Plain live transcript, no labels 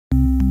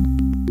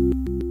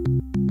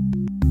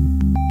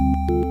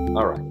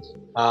All right.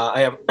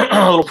 I have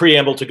a little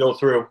preamble to go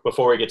through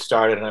before we get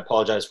started, and I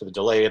apologize for the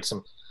delay. It's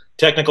some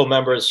technical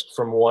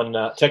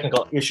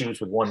technical issues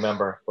with one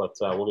member, but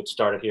we'll get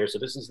started here. So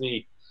this is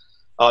the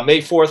May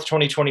 4th,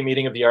 2020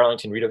 meeting of the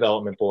Arlington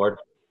Redevelopment Board.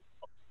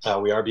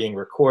 We are being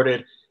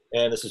recorded,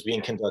 and this is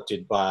being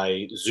conducted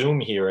by Zoom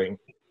hearing.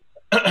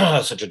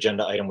 Such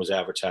agenda item was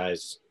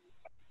advertised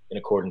in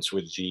accordance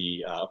with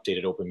the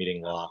updated open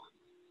meeting law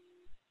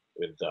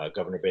with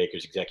Governor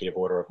Baker's executive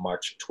order of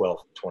March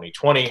 12th,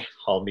 2020.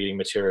 All meeting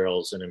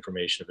materials and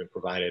information have been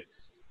provided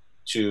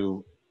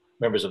to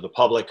members of the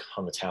public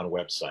on the town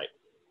website.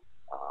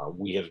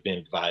 We have been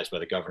advised by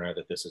the governor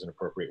that this is an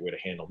appropriate way to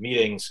handle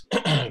meetings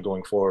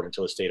going forward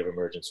until a state of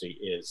emergency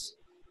is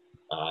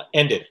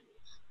ended.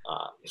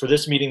 For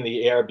this meeting,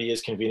 the ARB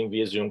is convening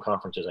via Zoom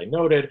conference, as I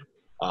noted.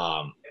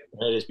 And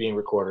it is being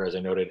recorded, as I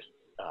noted.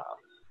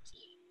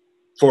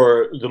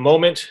 For the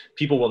moment,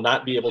 people will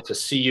not be able to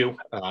see you.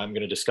 I'm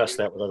going to discuss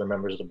that with other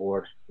members of the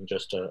board in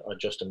just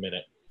a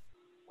minute.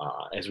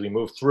 As we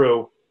move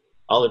through,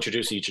 I'll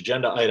introduce each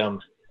agenda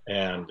item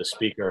and the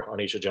speaker on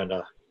each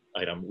agenda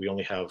item. We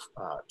only have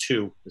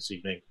two this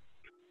evening,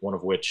 one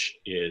of which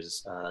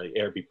is the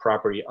ARB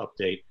property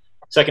update.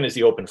 Second is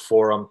the open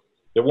forum.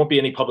 There won't be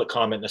any public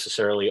comment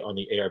necessarily on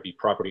the ARB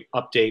property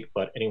update,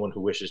 but anyone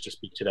who wishes to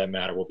speak to that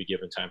matter will be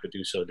given time to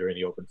do so during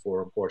the open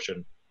forum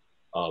portion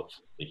of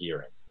the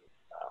hearing.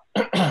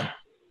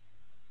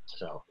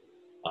 So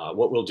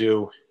what we'll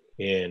do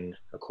in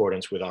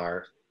accordance with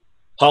our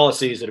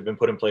policies that have been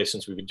put in place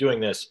since we've been doing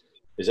this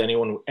is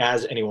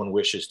as anyone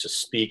wishes to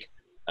speak,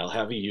 I'll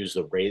have you use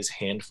the raise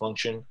hand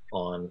function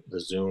on the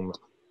Zoom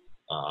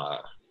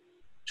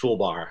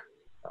toolbar.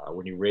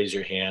 When you raise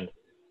your hand,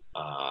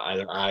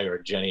 either I or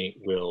Jenny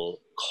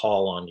will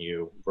call on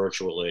you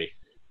virtually,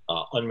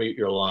 unmute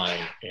your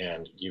line,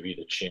 and give you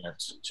the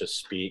chance to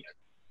speak.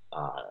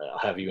 I'll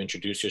have you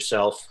introduce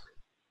yourself,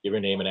 give your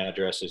name and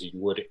address as you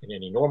would in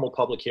any normal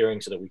public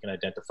hearing so that we can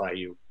identify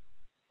you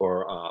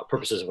for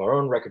purposes of our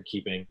own record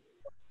keeping.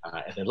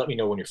 And then let me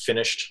know when you're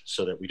finished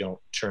so that we don't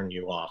turn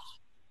you off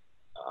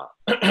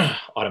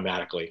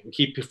automatically. We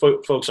keep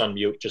folks on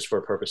mute just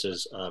for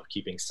purposes of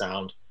keeping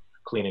sound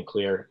clean and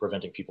clear,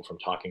 preventing people from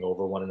talking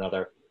over one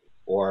another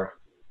or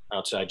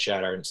outside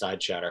chatter and side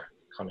chatter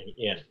coming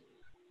in.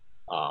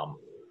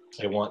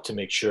 I want to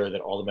make sure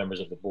that all the members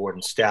of the board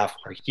and staff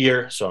are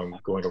here, so I'm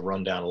going to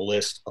run down a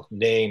list of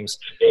names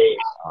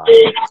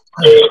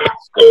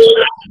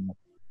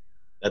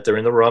that they're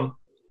in the room.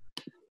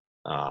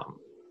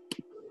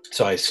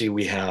 So I see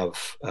we have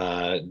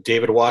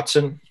David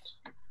Watson.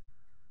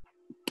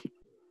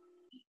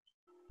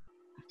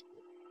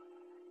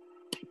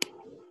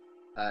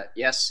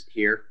 Yes,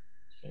 here.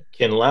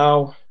 Kin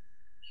Lau.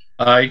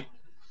 Aye.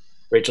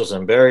 Rachel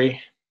Zamberi.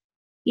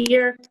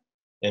 Here.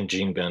 And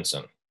Jean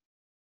Benson.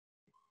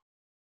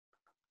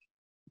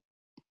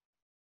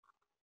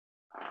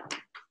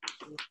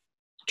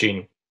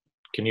 Jean,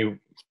 can you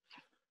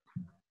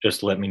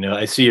just let me know?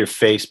 I see your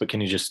face, but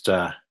can you just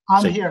I'm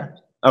here.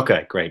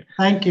 Okay, great.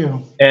 Thank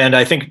you. And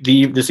I think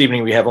this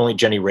evening we have only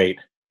Jenny Raitt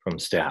from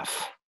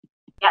staff.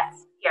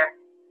 Yes, here.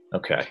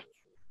 Okay.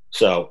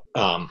 So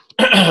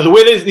the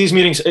way these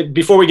meetings,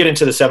 before we get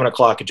into the 7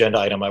 o'clock agenda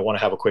item, I want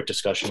to have a quick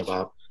discussion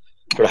about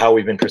sort of how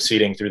we've been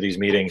proceeding through these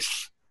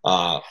meetings.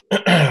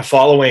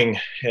 Following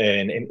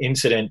an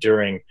incident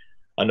during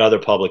another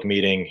public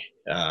meeting,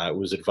 it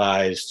was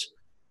advised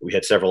we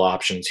had several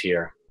options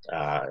here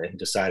and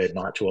decided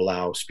not to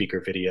allow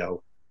speaker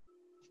video.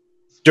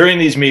 During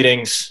these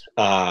meetings,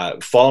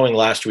 following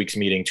last week's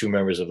meeting, two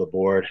members of the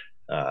board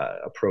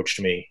approached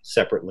me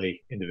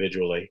separately,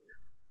 individually,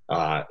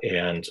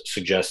 and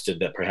suggested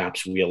that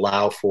perhaps we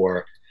allow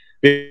for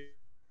video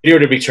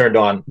to be turned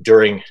on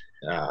during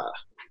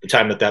the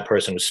time that that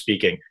person was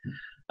speaking.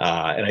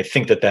 And I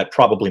think that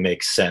probably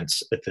makes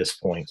sense at this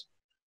point.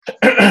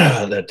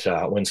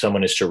 That when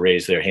someone is to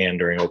raise their hand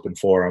during open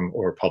forum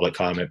or public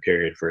comment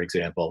period, for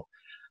example,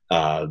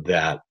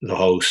 that the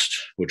host,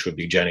 which would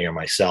be Jenny or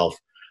myself,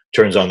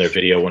 turns on their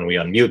video when we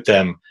unmute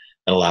them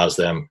and allows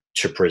them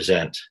to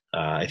present.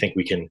 I think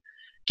we can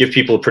give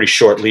people a pretty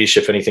short leash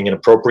if anything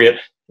inappropriate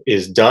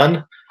is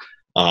done.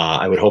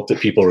 I would hope that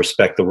people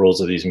respect the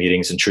rules of these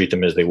meetings and treat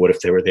them as they would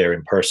if they were there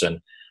in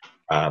person.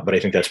 But I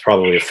think that's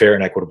probably a fair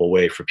and equitable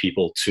way for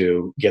people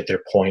to get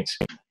their point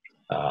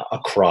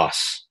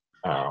across.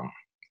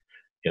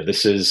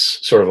 This is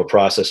sort of a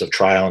process of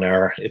trial and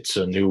error. It's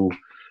a new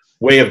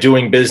way of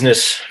doing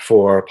business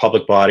for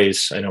public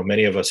bodies. I know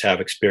many of us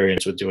have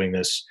experience with doing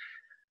this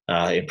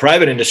in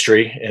private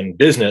industry and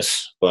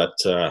business, but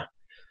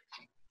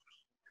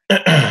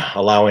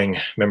allowing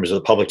members of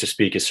the public to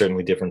speak is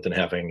certainly different than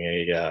having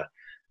a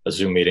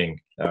Zoom meeting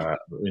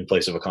in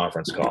place of a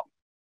conference call.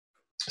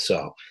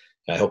 So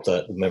I hope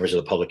that members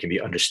of the public can be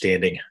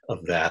understanding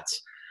of that.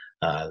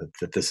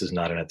 That this is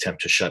not an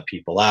attempt to shut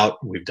people out.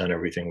 We've done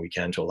everything we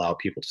can to allow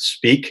people to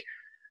speak.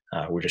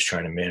 We're just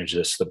trying to manage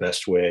this the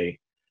best way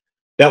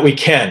that we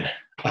can.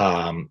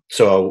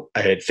 So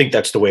I think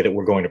that's the way that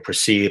we're going to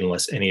proceed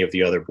unless any of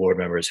the other board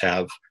members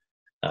have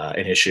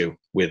an issue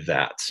with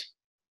that.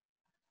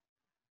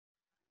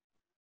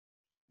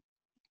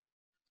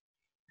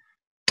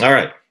 All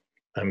right.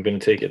 I'm going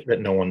to take it that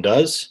no one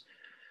does.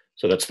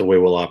 So that's the way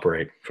we'll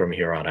operate from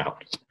here on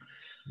out.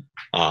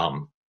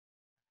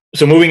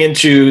 So moving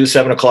into the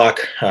 7 o'clock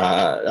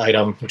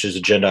item, which is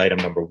agenda item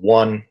number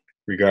 1,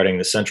 regarding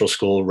the Central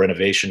School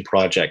renovation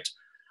project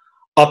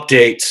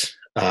update,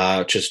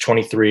 which is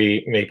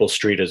 23 Maple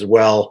Street as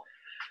well.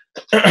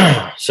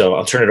 So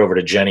I'll turn it over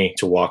to Jenny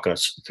to walk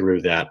us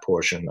through that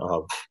portion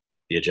of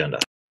the agenda.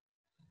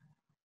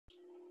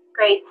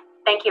 Great.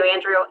 Thank you,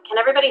 Andrew. Can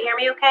everybody hear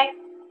me okay?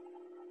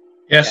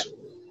 Yes.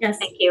 Yes.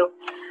 Thank you.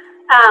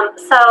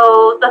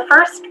 So the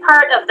first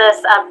part of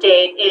this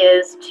update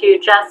is to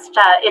just,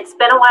 it's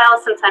been a while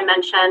since I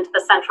mentioned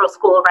the Central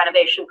School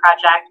renovation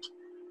project,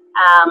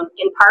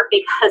 in part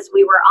because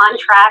we were on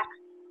track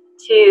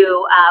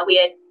to, we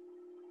had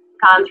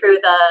gone through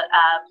the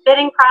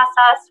bidding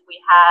process,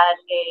 we had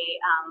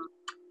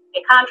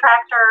a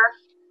contractor,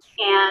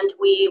 and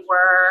we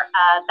were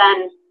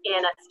then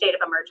in a state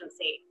of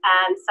emergency.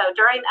 And so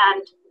during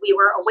and we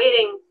were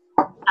awaiting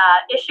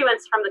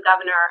issuance from the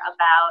governor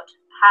about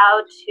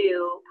how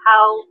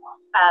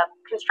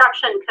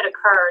construction could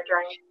occur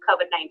during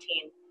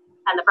COVID-19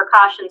 and the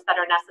precautions that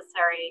are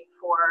necessary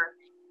for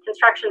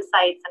construction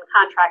sites and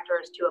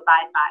contractors to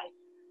abide by.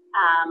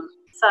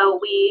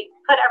 So we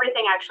put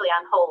everything actually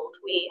on hold.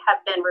 We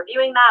have been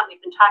reviewing that.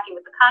 We've been talking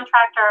with the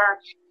contractor.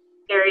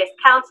 Various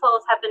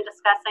councils have been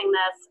discussing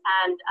this,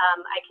 and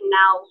I can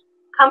now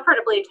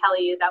comfortably tell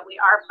you that we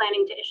are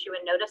planning to issue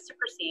a notice to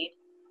proceed.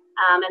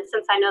 And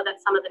since I know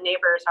that some of the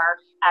neighbors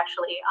are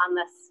actually on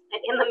this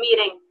in the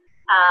meeting,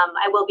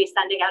 I will be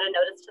sending out a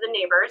notice to the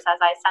neighbors, as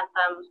I sent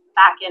them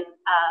back in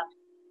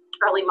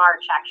early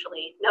March,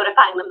 actually,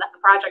 notifying them that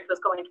the project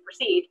was going to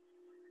proceed.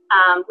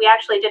 We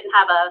actually didn't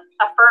have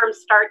a firm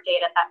start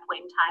date at that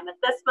point in time. At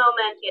this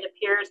moment, it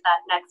appears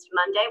that next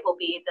Monday will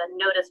be the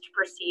notice to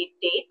proceed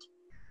date.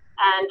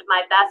 And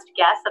my best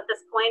guess at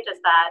this point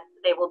is that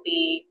they will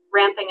be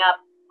ramping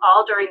up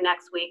all during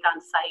next week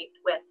on site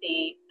with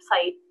the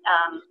site,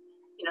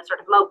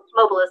 sort of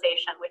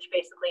mobilization, which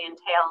basically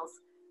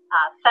entails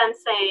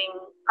fencing,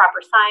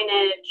 proper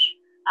signage,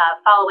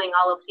 following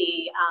all of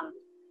the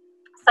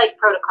site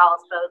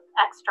protocols, both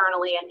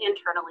externally and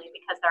internally,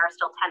 because there are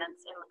still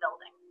tenants in the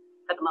building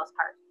for the most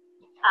part.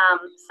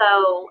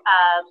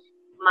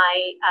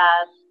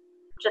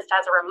 Just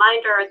as a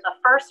reminder, the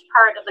first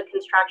part of the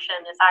construction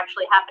is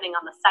actually happening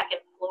on the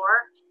second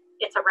floor.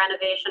 It's a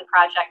renovation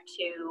project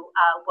to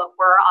what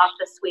were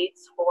office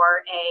suites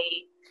for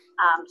a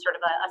sort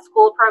of a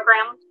school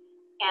program,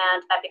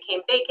 and that became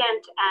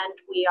vacant, and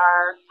we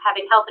are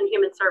having Health and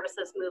Human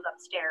Services move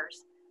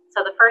upstairs.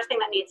 So the first thing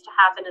that needs to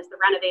happen is the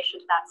renovation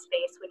to that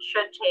space, which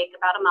should take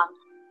about a month.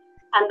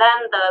 And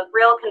then the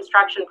real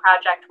construction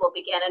project will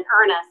begin in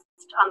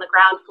earnest on the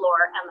ground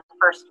floor and the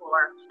first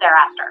floor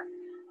thereafter.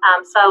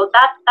 So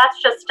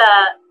that's just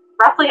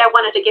roughly, I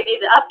wanted to give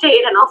you the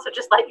update and also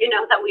just let you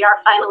know that we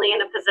are finally in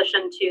a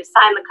position to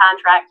sign the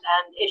contract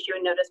and issue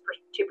a notice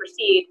to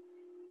proceed,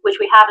 which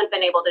we haven't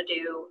been able to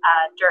do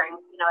during,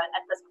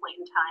 at this point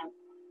in time,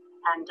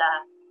 and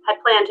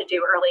had planned to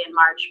do early in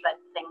March, but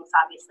things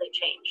obviously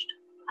changed.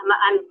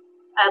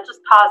 I'll just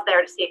pause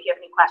there to see if you have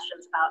any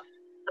questions about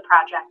the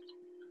project.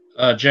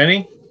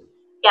 Jenny?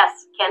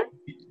 Yes, Ken?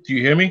 Do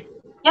you hear me?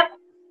 Yep.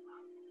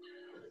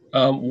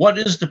 What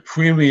is the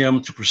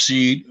premium to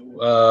proceed with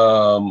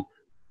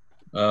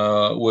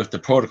the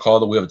protocol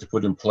that we have to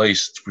put in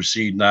place to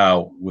proceed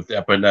now with the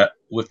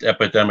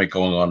epidemic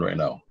going on right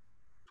now?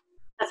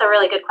 That's a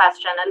really good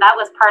question, and that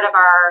was part of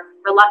our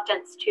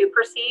reluctance to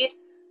proceed.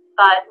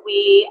 But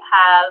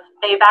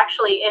they've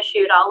actually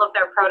issued all of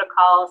their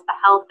protocols. The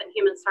Health and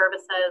Human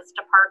Services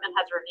Department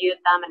has reviewed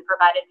them and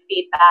provided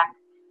feedback.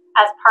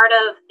 As part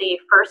of the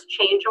first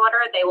change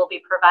order, they will be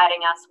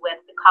providing us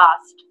with the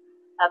cost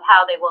of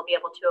how they will be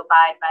able to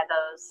abide by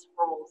those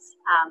rules.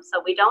 So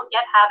we don't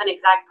yet have an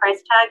exact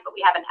price tag, but we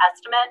have an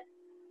estimate,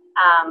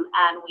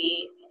 and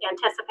we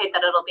anticipate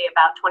that it'll be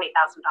about $20,000.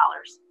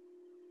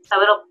 So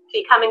it'll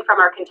be coming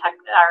from our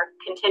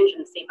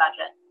contingency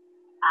budget.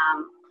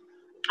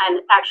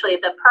 And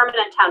actually, the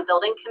Permanent Town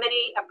Building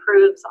Committee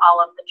approves all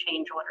of the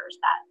change orders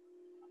that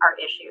are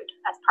issued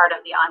as part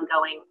of the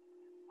ongoing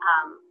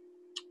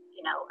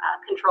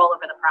control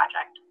over the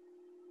project.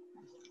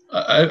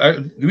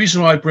 The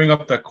reason why I bring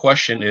up that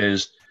question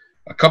is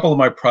a couple of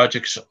my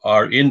projects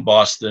are in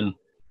Boston,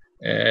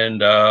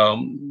 and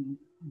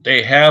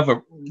they have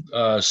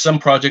some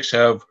projects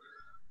have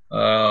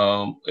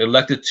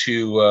elected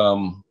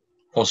to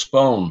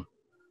postpone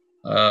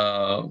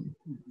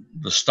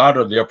the start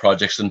of their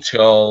projects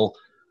until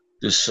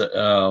this,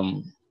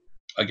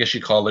 I guess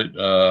you call it,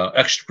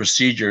 extra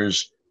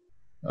procedures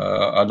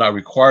are not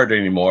required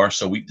anymore.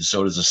 So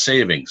there's a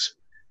savings,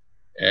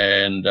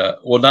 and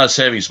well, not a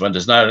savings, but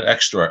there's not an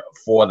extra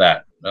for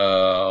that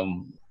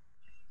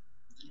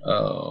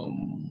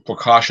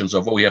precautions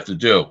of what we have to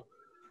do.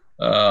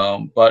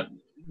 But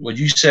would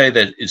you say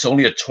that it's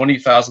only a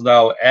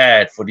 $20,000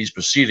 ad for these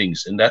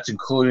proceedings, and that's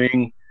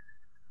including?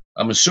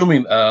 I'm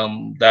assuming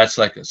that's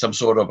like some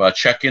sort of a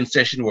check-in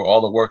station where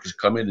all the workers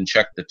come in and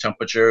check the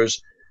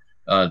temperatures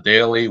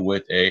daily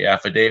with a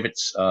affidavit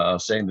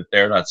saying that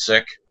they're not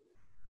sick,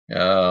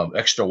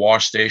 extra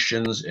wash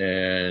stations,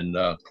 and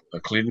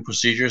cleaning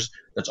procedures.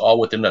 That's all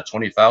within that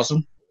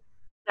 20,000.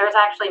 There's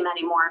actually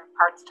many more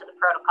parts to the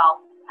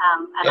protocol.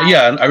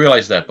 Yeah, I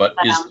realize that, but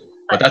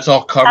that's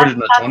all covered in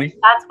the 20?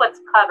 That's what's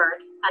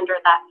covered under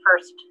that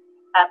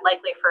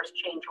likely first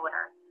change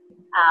order.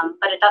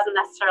 But it doesn't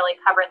necessarily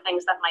cover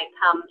things that might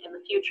come in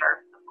the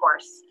future. Of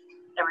course,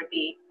 there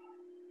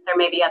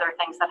may be other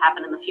things that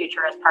happen in the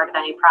future as part of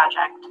any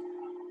project.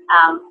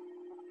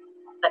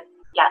 But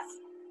yes.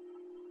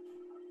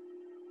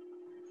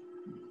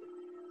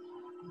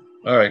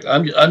 All right,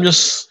 I'm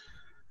just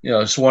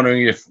just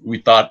wondering if we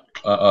thought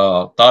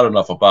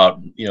enough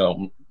about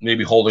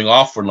maybe holding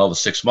off for another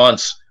 6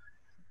 months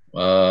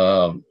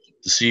to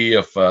see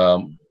if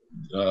the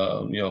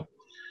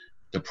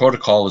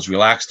protocol is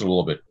relaxed a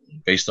little bit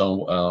based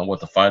on what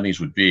the findings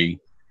would be,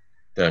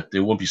 that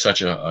there wouldn't be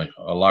such a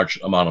large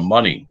amount of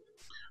money.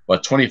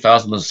 But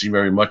 20,000 doesn't seem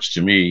very much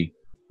to me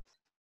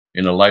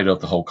in the light of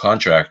the whole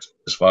contract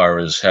as far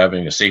as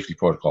having a safety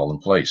protocol in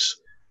place.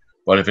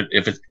 But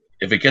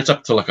if it gets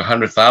up to like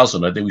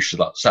 100,000, I think we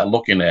should start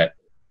looking at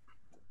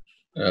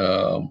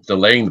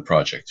delaying the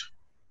project.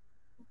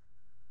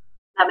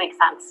 That makes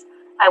sense.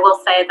 I will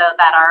say, though,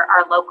 that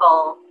our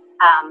local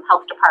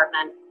health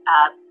department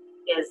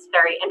is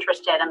very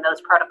interested in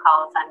those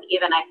protocols. And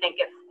even I think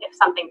if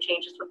something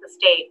changes with the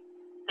state,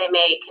 they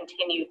may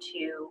continue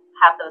to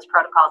have those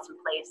protocols in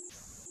place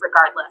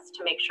regardless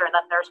to make sure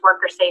that there's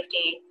worker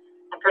safety.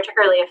 And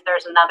particularly if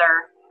there's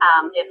another,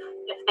 if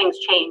things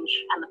change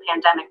and the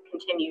pandemic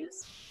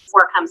continues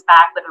or comes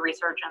back with a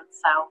resurgence.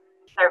 So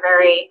they're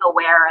very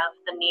aware of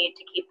the need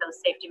to keep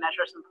those safety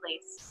measures in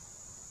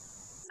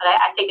place. But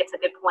I think it's a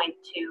good point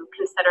to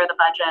consider the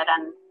budget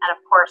and of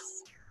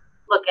course,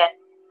 look at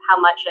how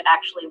much it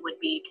actually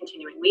would be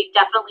continuing. We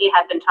definitely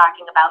have been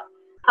talking about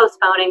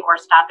postponing or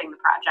stopping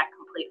the project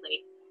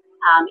completely.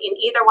 In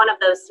either one of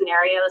those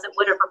scenarios, it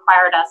would have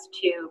required us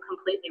to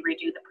completely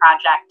redo the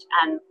project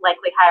and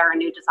likely hire a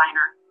new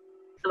designer.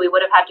 So we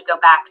would have had to go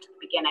back to the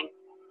beginning.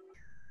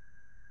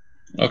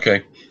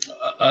 Okay,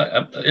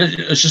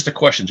 it's just a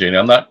question, Janie.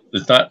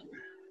 It's not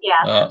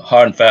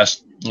hard and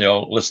fast.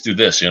 Let's do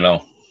this.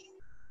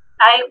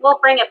 I will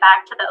bring it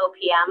back to the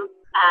OPM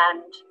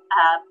and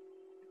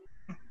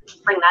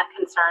bring that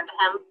concern to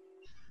him.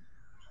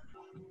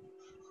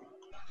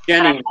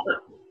 Jenny,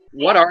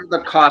 what are the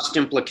cost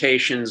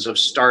implications of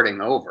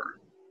starting over?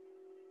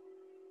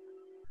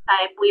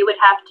 We would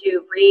have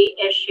to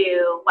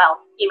reissue,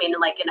 well, you mean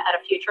like at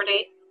a future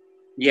date?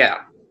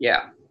 Yeah.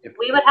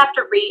 We would have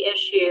to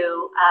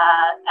reissue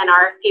an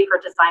RFP for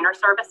designer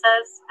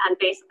services and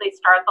basically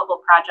start the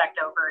whole project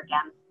over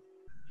again.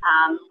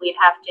 We'd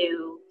have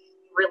to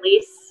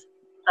release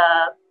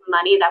the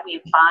money that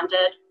we've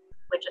bonded,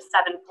 which is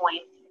 $7.8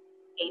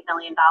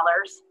 million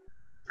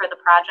for the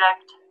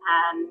project,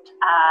 and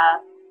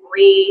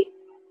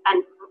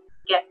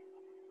get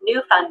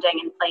new funding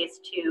in place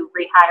to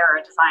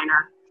rehire a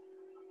designer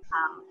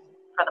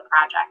for the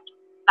project.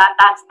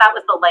 That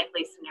was the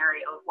likely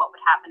scenario of what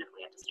would happen if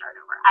we had to start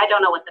over. I don't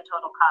know what the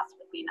total cost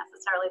would be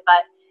necessarily,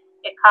 but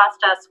it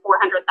cost us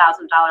 $400,000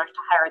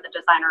 to hire the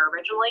designer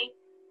originally,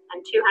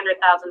 and $200,000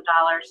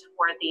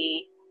 for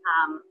the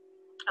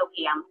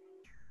OPM,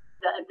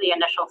 the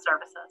initial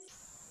services.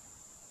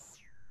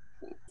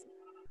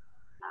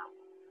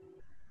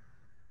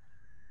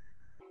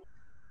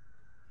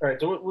 All right,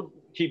 so we'll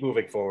keep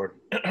moving forward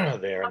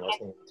there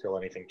until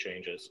anything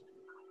changes.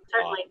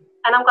 Certainly.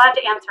 And I'm glad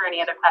to answer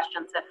any other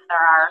questions if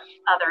there are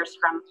others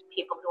from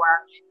people who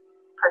are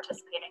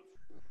participating.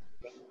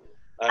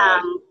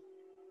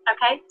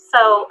 Okay,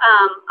 so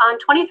on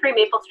 23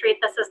 Maple Street,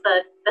 this is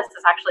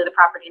actually the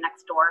property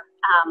next door.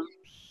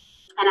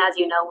 And as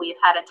you know, we've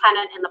had a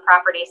tenant in the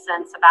property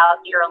since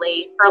about the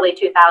early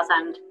 2000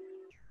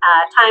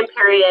 time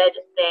period.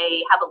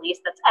 They have a lease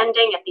that's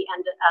ending at the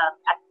end of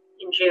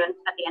June.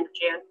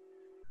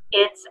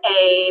 It's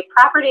a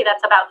property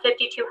that's about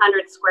 5,200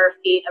 square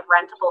feet of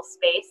rentable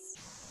space.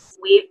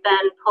 We've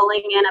been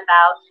pulling in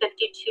about $52,800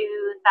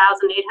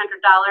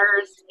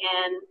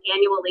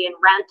 annually in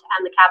rent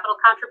and the capital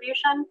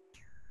contribution.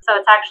 So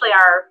it's actually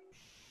our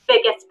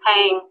highest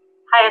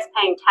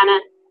paying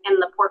tenant in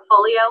the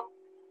portfolio,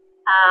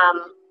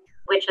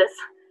 which is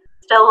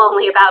still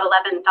only about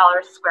 $11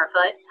 a square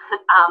foot,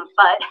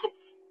 but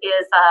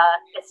is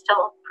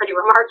still pretty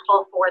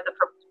remarkable for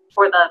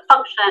the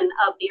function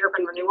of the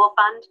Urban Renewal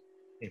Fund.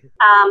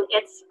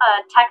 It's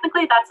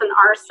technically that's an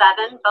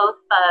R7. Both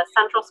the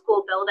Central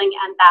School building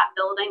and that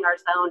building are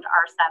zoned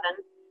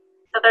R7.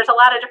 So there's a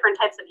lot of different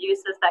types of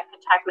uses that could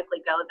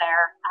technically go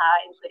there,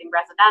 including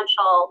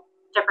residential,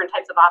 different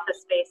types of office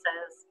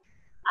spaces,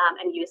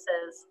 and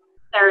uses.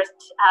 There's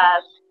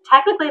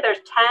technically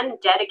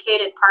 10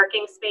 dedicated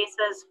parking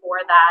spaces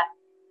for that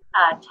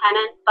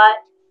tenant,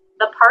 but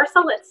the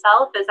parcel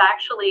itself is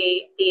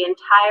actually the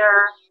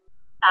entire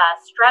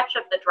stretch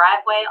of the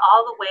driveway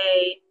all the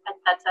way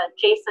that's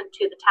adjacent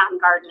to the town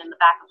garden in the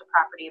back of the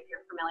property, if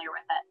you're familiar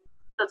with it.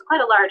 So it's quite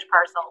a large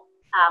parcel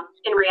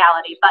in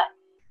reality, but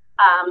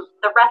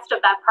The rest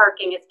of that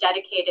parking is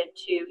dedicated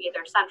to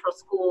either Central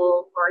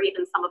School or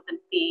even some of the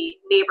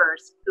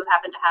neighbors who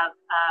happen to have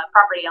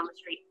property on the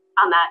street,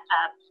 on that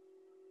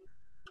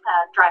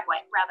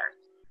driveway, rather.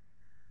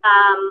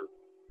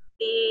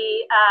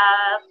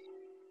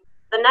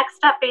 The next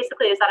step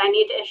basically is that I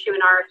need to issue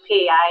an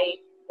RFP. I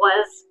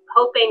was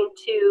hoping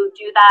to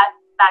do that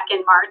back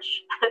in March,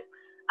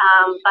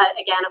 but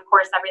again, of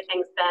course,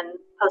 everything's been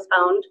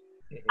postponed.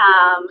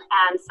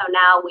 And so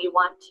now we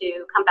want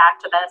to come back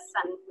to this,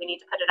 and we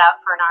need to put it out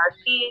for an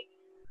RFP.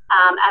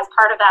 As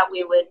part of that,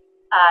 we would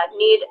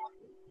need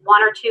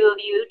one or two of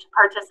you to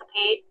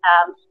participate.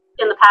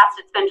 In the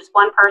past, it's been just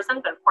one person,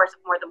 but of course,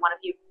 if more than one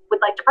of you would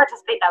like to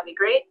participate, that would be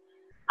great.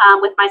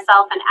 With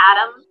myself and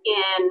Adam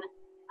in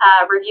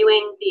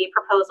reviewing the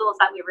proposals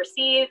that we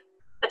receive,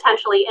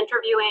 potentially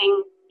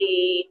interviewing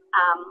the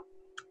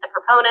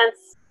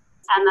proponents,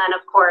 and then,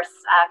 of course,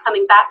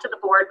 coming back to the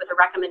board with a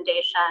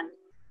recommendation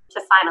to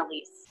sign a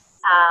lease.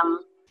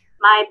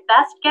 My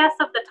best guess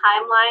of the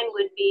timeline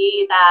would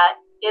be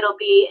that it'll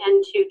be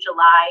into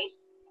July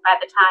by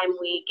the time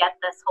we get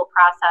this whole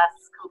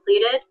process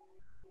completed.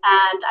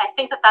 And I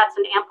think that that's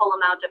an ample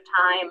amount of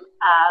time,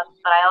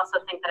 but I also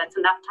think that it's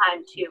enough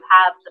time to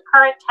have the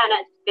current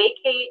tenant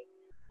vacate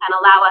and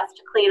allow us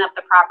to clean up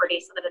the property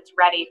so that it's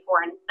ready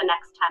for the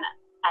next tenant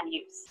and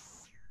use.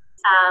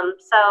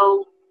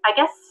 So I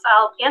guess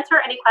I'll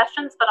answer any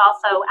questions, but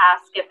also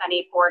ask if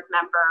any board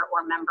member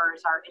or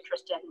members are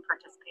interested in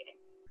participating.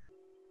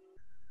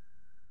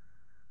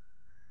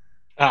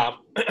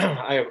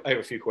 I have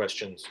a few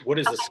questions. What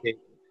is the state?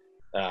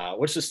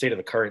 What's the state of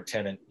the current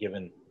tenant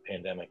given the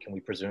pandemic? Can we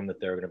presume that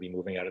they're going to be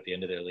moving out at the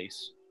end of their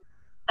lease?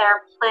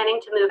 They're planning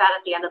to move out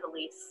at the end of the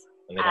lease.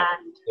 And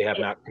they have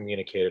not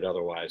communicated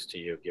otherwise to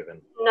you, given?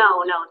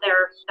 No,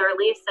 their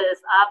lease is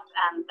up,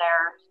 and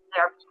they're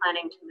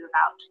planning to move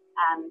out,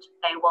 and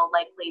they will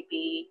likely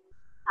be,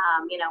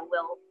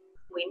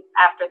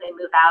 after they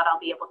move out, I'll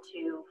be able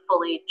to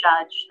fully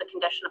judge the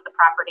condition of the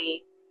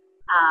property,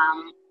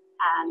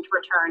 and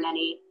return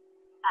any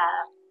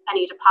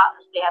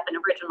deposit. They have an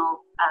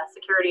original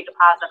security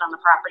deposit on the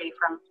property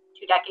from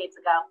 2 decades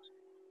ago,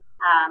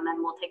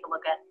 and we'll take a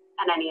look at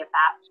any of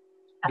that.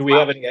 Do we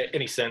have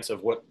any sense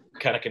of what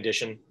kind of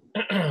condition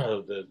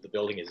the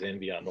building is in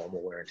beyond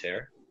normal wear and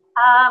tear?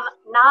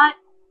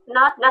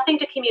 Nothing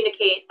to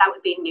communicate that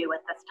would be new at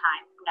this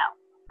time. No.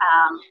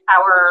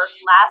 Our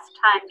last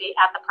time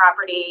at the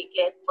property,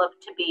 it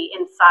looked to be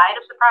inside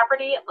of the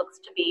property. It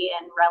looks to be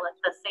in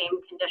the same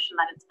condition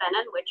that it's been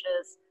in, which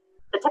is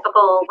the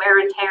typical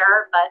wear and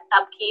tear, but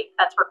upkeep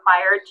that's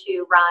required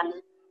to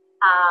run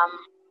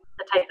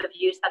the type of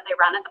use that they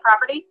run at the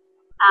property.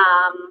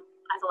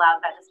 As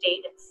allowed by the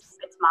state, it's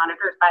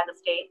monitored by the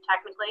state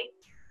technically,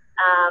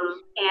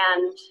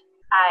 and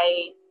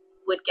I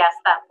would guess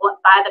that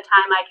by the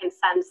time I can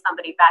send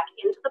somebody back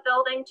into the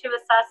building to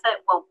assess it,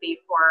 won't be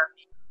for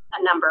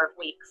a number of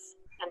weeks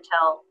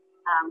until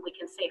we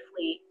can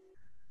safely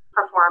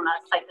perform a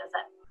site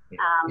visit.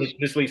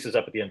 This lease is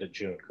up at the end of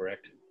June,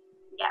 correct?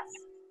 Yes.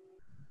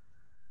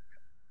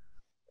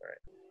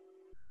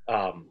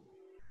 All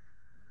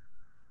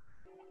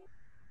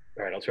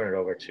right, I'll turn it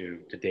over to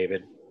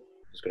David.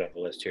 Let's go down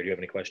the list here. Do you have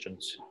any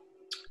questions?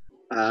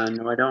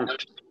 No, I don't.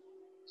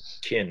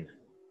 Kin.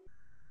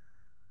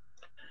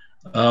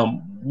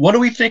 What are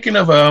we thinking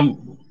of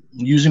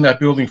using that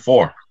building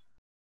for?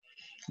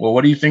 Well,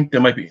 what do you think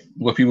there might be,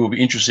 what people will be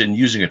interested in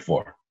using it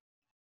for?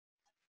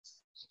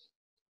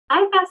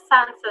 My best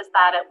sense is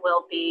that it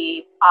will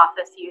be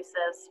office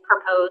uses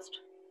proposed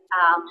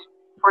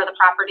for the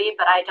property,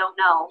 but I don't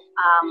know.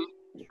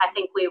 I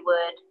think we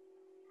would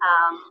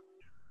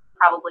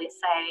probably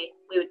say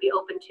we would be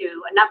open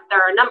to there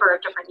are a number of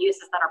different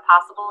uses that are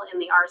possible in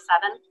the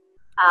R7.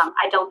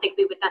 I don't think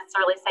we would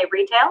necessarily say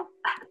retail,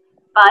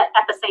 but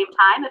at the same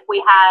time, if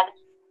we had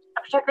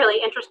a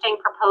particularly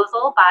interesting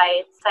proposal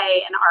by,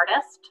 say, an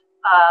artist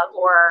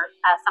or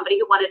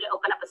somebody who wanted to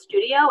open up a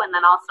studio and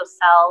then also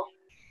sell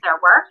their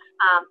work,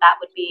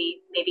 that would be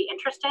maybe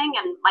interesting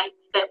and might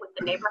fit with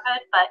the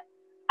neighborhood. But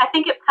I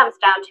think it comes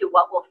down to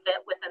what will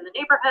fit within the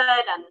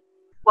neighborhood and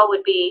what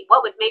would make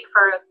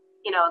for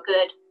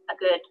a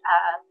good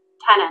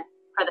tenant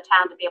for the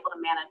town to be able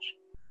to manage.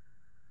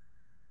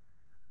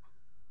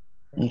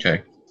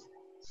 Okay.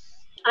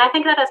 And I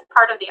think that as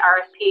part of the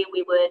RFP,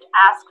 we would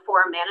ask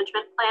for a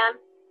management plan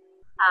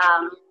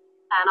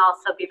and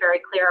also be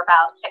very clear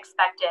about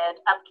expected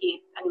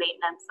upkeep and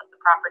maintenance of the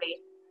property.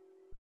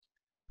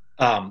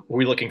 Were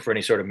we looking for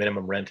any sort of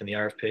minimum rent in the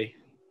RFP?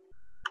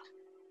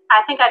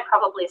 I think I'd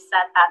probably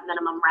set that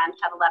minimum rent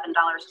at $11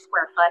 a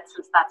square foot,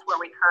 since that's where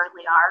we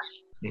currently are.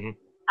 Mm-hmm.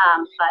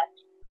 But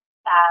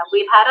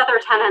we've had other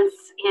tenants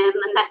in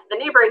the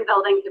neighboring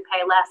building who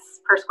pay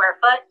less per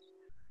square foot.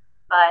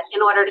 But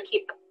in order to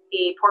keep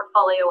the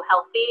portfolio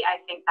healthy,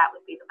 I think that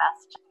would be the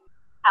best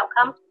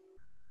outcome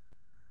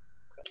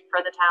for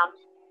the town.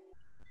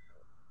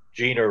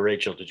 Jean or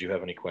Rachel, did you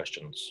have any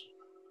questions?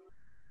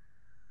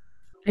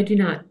 I do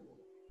not.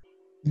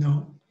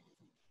 No.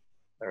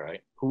 All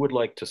right. Who would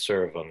like to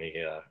serve on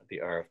the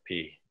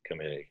RFP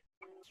committee?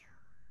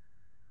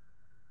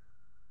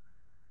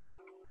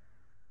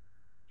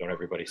 Don't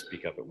everybody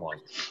speak up at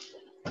once.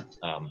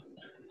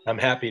 I'm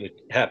happy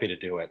to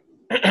do it.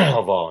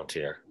 I'll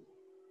volunteer.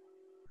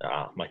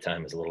 My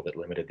time is a little bit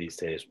limited these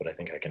days, but I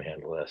think I can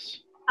handle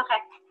this. Okay.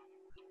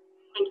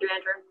 Thank you,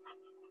 Andrew.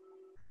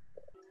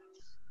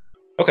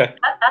 Okay.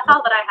 That's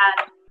all that I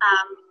had.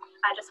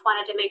 I just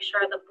wanted to make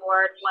sure the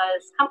board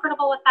was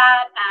comfortable with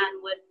that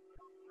and would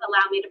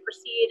allow me to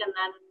proceed, and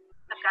then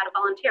I've got to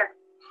volunteer.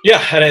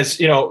 Yeah, and as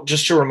you know,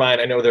 just to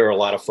remind, I know there are a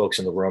lot of folks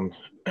in the room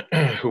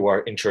who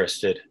are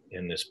interested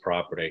in this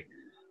property.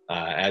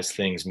 As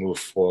things move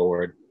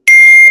forward,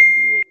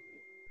 we will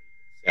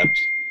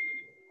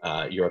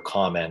accept your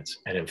comment.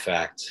 And in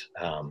fact,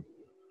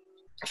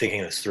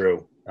 thinking this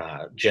through,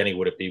 Jenny,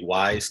 would it be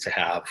wise to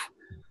have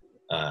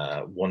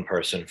one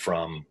person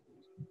from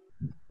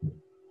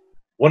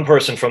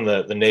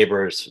the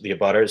neighbors, the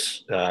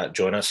abutters,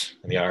 join us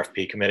in the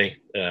RFP committee?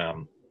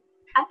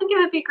 I think it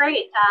would be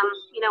great.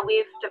 You know,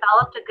 we've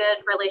developed a good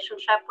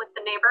relationship with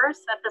the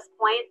neighbors at this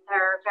point.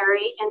 They're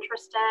very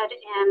interested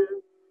in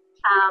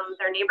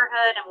their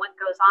neighborhood and what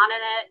goes on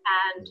in it,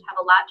 and have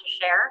a lot to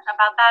share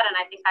about that. And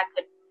I think that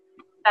could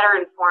better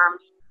inform.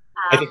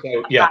 I think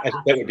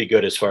that would be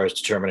good as far as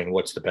determining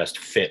what's the best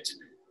fit.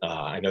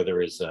 I know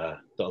there is the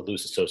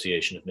loose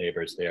association of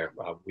neighbors there.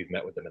 We've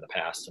met with them in the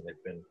past, and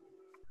they've been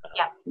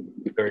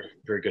very,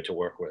 very good to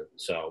work with.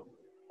 So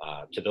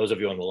to those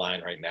of you on the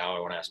line right now, I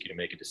want to ask you to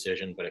make a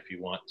decision. But if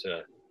you want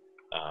to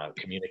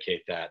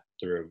communicate that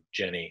through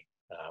Jenny,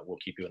 we'll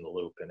keep you in the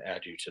loop and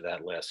add you to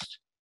that list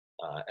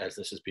as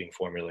this is being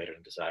formulated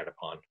and decided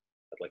upon.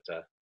 I'd like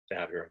to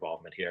have your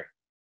involvement here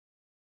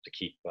to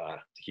keep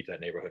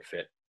that neighborhood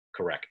fit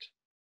correct.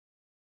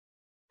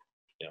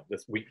 You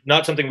know,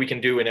 not something we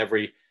can do in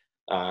every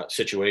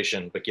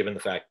situation, but given the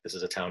fact this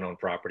is a town-owned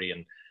property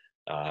and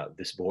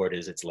this board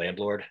is its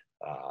landlord,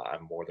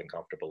 I'm more than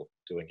comfortable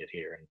doing it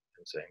here and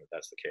saying that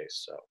that's the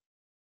case. So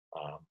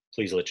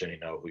please let Jenny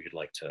know who you'd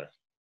like to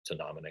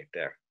nominate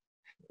there.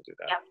 We'll do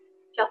that. Yeah,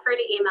 feel free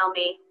to email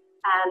me.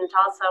 And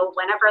also,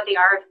 whenever the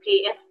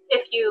RFP,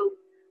 if you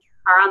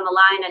are on the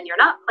line and you're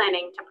not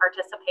planning to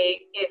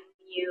participate, if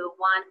you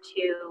want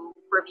to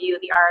review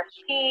the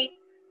RFP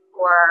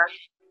or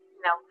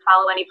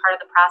follow any part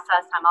of the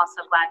process, I'm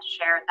also glad to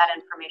share that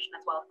information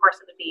as well. Of course,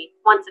 it would be,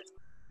 once it's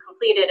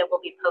completed, it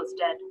will be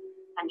posted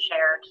and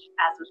shared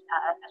as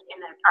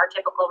in our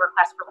typical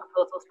request for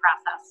proposals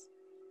process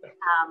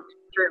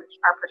through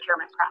our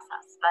procurement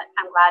process. But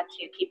I'm glad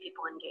to keep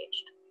people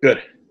engaged.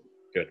 Good.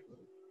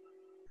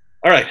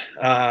 All right,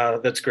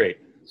 that's great.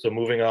 So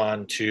moving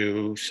on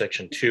to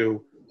section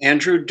 2.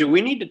 Andrew, do we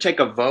need to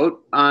take a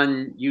vote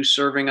on you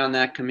serving on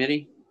that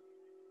committee?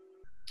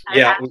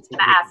 I was going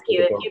to ask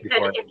you if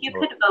you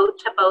could vote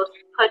to both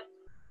put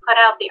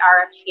out the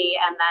RFP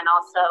and then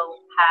also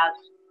have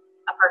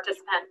a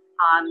participant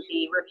on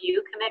the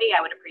review committee.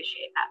 I would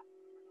appreciate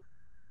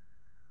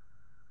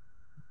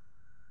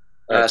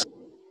that.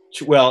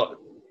 Well,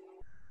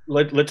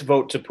 let's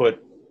vote to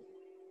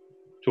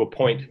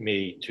appoint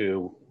me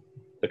to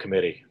the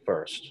committee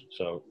first.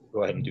 So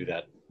go ahead and do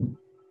that.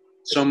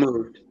 So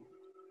moved.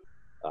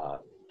 I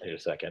need a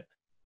second.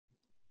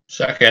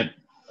 Second.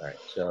 All right.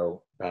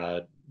 So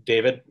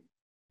David?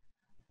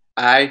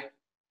 Aye.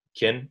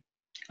 Kin?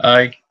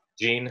 Aye.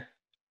 Jean?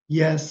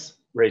 Yes.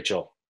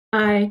 Rachel?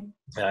 Aye.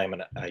 I'm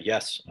a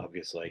yes,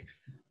 obviously.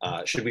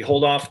 Should we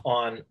hold off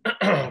on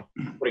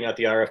putting out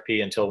the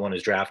RFP until one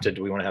is drafted?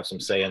 Do we want to have some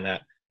say in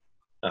that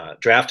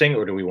drafting,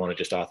 or do we want to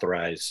just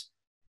authorize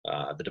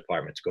the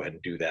department to go ahead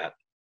and do that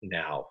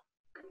now?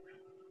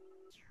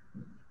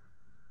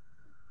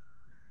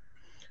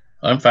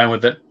 I'm fine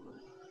with it.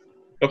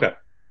 Okay.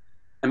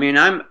 I mean,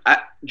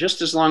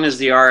 just as long as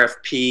the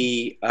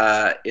RFP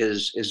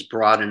is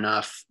broad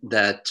enough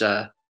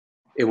that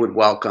it would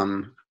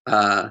welcome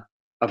a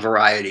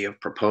variety of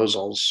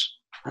proposals.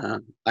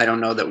 I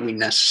don't know that we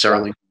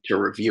necessarily need to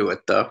review it,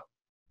 though.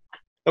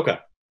 Okay,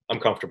 I'm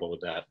comfortable with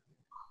that.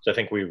 So I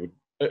think we would.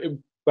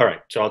 All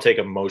right. So I'll take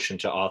a motion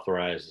to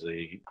authorize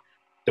the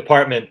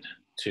department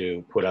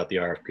to put out the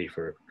RFP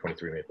for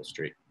 23 Maple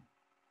Street.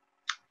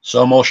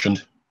 So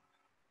motioned.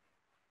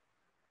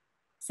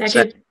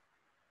 Second.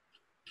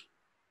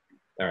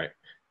 All right.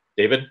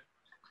 David?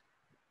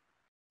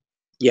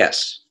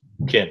 Yes.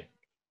 Kin?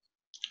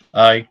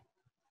 Aye.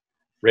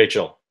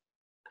 Rachel?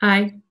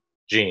 Aye.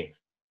 Jean?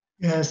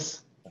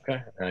 Yes.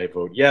 Okay. I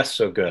vote yes.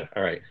 So good.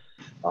 All right.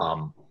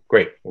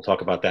 Great. We'll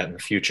talk about that in the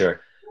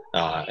future.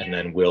 And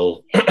then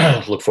we'll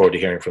look forward to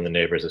hearing from the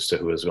neighbors as to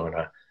who is going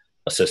to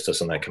assist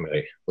us in that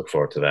committee. Look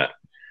forward to that.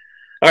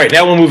 All right.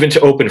 Now we'll move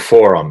into open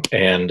forum.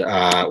 And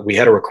we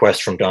had a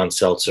request from Don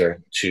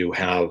Seltzer to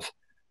have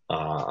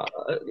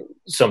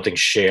something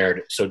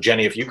shared. So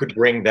Jenny, if you could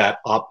bring that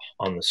up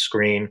on the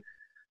screen.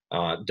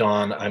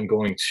 Don, I'm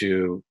going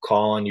to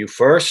call on you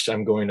first.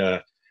 I'm going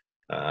to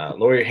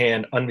lower your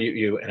hand, unmute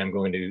you, and I'm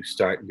going to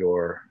start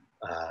your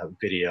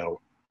video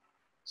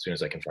as soon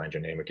as I can find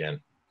your name again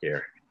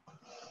here.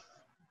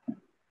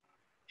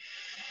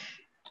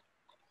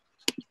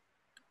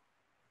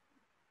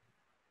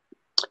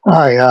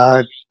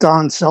 Hi,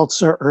 Don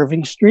Seltzer,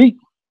 Irving Street.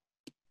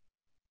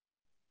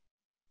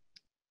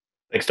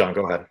 Thanks, Don.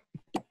 Go ahead.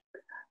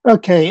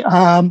 Okay.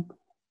 I'm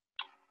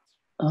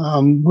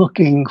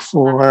looking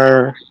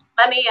for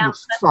Let me, the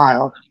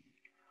file.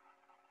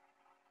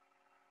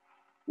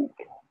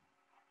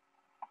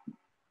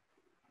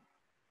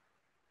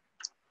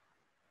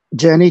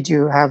 Jenny, do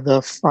you have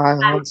the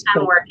file? I'm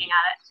working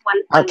on it.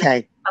 One Okay.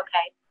 minute.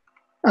 Okay.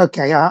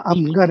 Okay,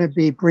 I'm going to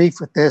be brief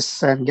with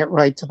this and get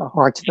right to the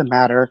heart of the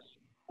matter.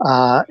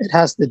 It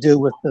has to do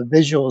with the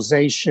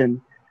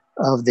visualization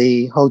of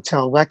the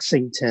Hotel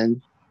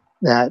Lexington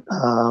that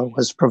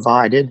was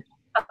provided.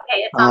 Okay,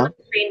 it's on the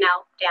screen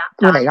now.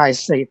 Yeah. Great, I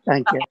see.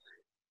 Thank you.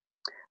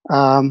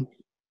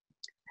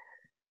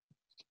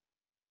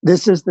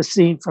 This is the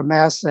scene from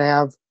Mass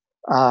Ave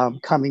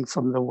coming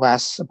from the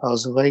west,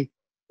 supposedly.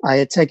 I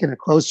had taken a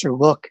closer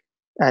look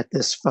at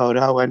this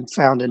photo and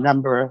found a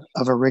number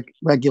of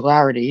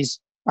irregularities.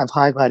 I've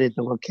highlighted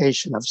the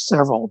location of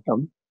several of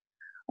them.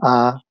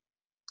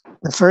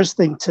 The first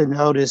thing to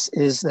notice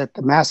is that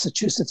the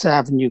Massachusetts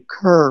Avenue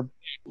curb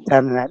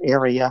down in that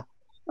area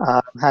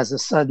has a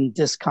sudden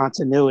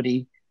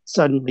discontinuity,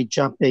 suddenly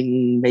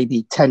jumping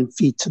maybe 10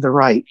 feet to the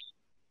right.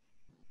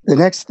 The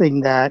next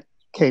thing that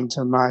came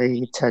to my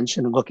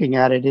attention looking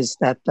at it is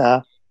that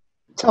the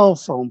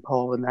telephone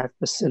pole in that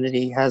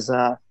vicinity has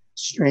a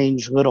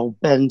strange little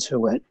bend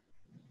to it.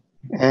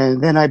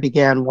 And then I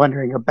began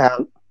wondering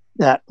about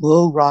that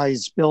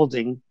low-rise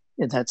building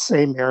in that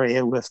same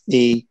area with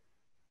the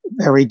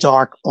very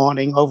dark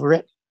awning over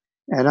it.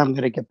 And I'm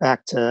going to get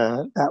back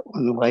to that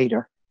one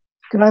later.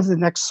 Can I have the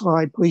next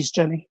slide, please,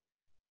 Jenny?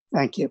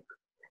 Thank you.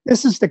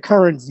 This is the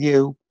current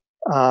view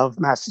of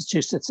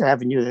Massachusetts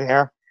Avenue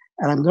there.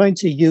 And I'm going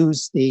to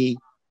use the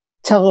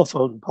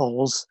telephone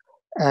poles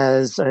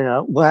as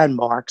a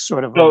landmark,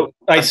 sort of. So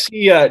I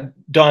see,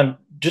 Don,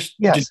 just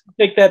Yes. Did you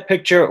take that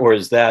picture, or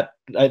is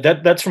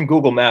that's from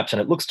Google Maps,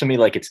 and it looks to me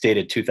like it's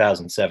dated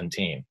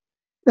 2017.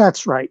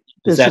 That's right.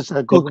 This is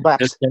a Google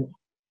Maps.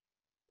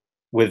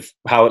 With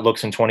how it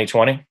looks in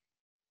 2020?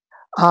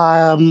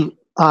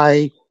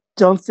 I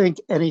don't think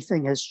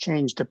anything has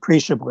changed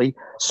appreciably.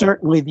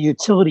 Certainly the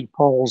utility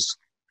poles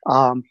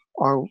are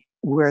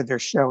where they're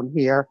shown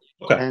here.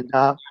 Okay. And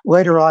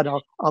later on,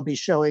 I'll be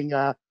showing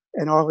an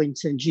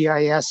Arlington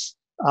GIS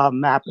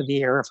map of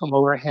the area from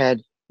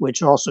overhead,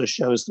 which also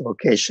shows the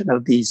location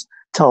of these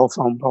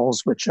telephone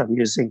poles, which I'm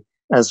using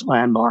as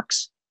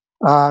landmarks.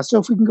 So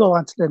if we can go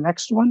on to the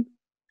next one.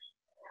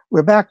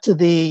 We're back to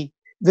the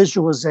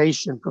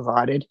visualization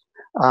provided.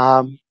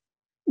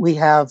 We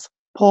have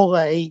pole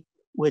A,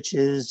 which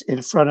is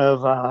in front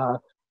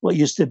of what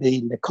used to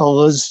be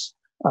Nicola's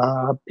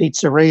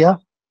Pizzeria.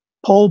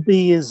 Pole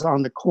B is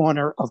on the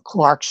corner of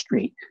Clark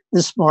Street.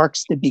 This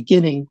marks the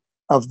beginning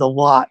of the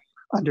lot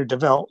under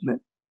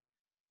development.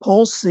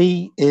 Pole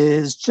C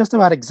is just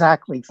about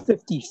exactly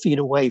 50 feet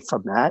away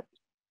from that.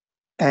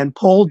 And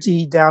pole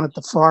D down at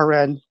the far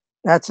end,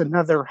 that's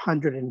another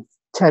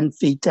 110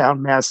 feet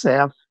down Mass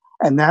Ave,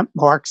 and that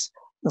marks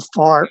the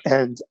far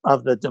end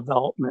of the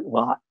development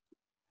lot.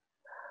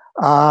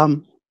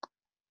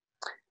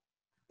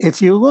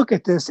 If you look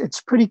at this,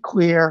 it's pretty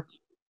clear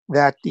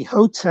that the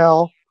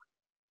hotel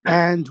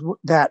and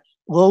that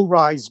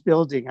low-rise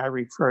building I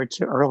referred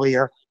to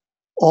earlier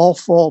all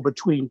fall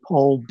between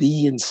pole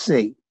B and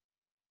C.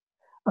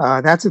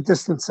 That's a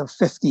distance of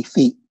 50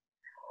 feet.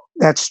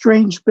 That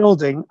strange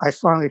building, I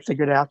finally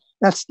figured out,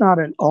 that's not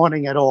an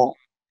awning at all.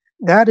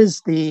 That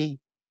is the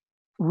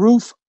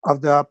roof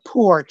of the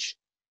porch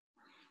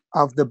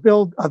of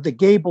the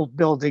gabled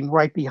building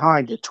right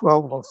behind it,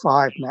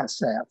 1205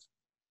 Mass Ave.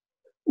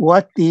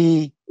 What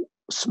the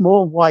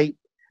small white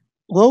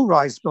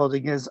low-rise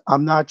building is,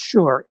 I'm not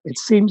sure. It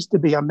seems to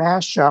be a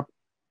mashup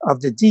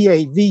of the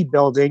DAV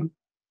building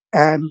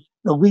and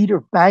the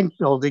Leader Bank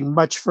building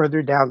much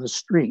further down the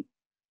street.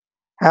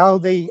 How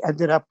they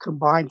ended up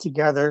combined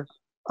together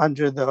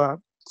under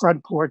the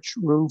front porch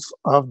roof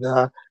of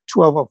the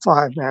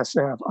 1205 Mass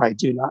Ave, I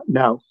do not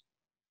know.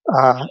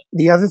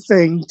 The other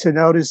thing to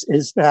notice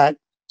is that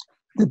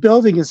the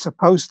building is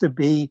supposed to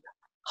be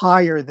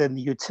higher than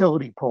the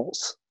utility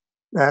poles.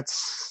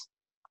 That's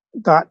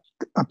not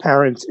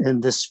apparent in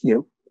this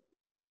view.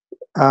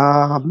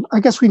 I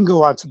guess we can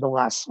go on to the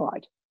last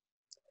slide.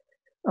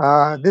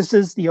 This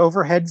is the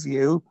overhead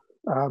view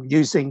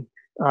using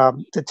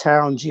the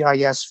town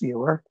GIS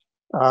viewer.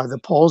 The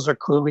poles are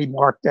clearly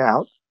marked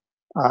out.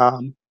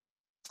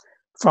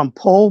 From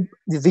pole,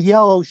 the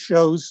yellow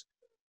shows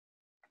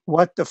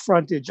what the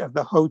frontage of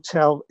the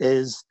hotel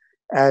is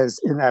as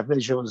in that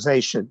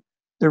visualization.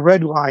 The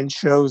red line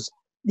shows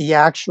the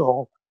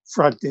actual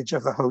frontage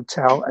of the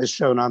hotel as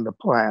shown on the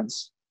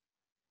plans.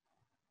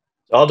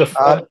 I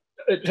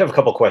have a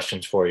couple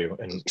questions for you,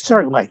 and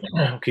certainly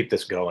I'll keep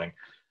this going.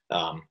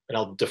 And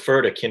I'll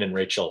defer to Ken and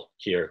Rachel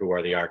here, who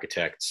are the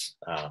architects.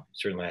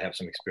 Certainly I have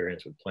some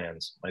experience with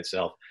plans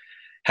myself.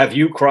 Have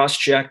you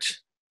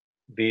cross-checked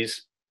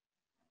these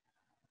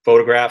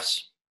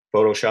photographs,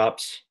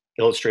 photoshops,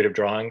 illustrative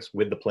drawings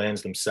with the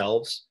plans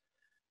themselves?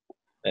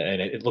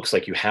 And it looks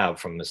like you have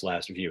from this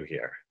last view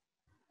here.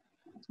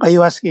 Are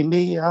you asking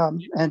me,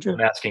 Andrew?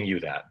 I'm asking you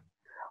that.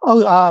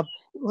 Oh,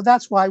 well,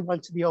 that's why I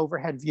went to the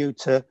overhead view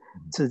to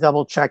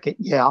double check it.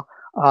 Yeah.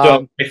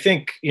 So I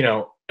think, you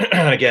know,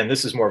 again,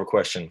 this is more of a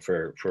question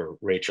for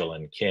Rachel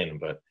and Kin,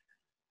 but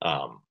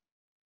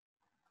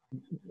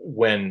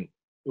when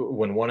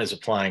one is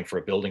applying for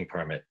a building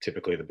permit,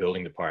 typically the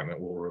building department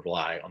will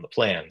rely on the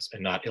plans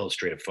and not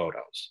illustrative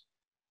photos.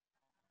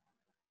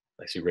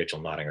 I see Rachel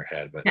nodding her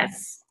head, but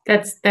yes,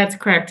 that's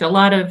correct. A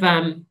lot of,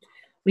 I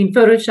mean,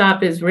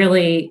 Photoshop is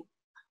really,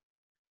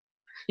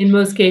 in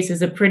most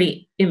cases, a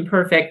pretty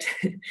imperfect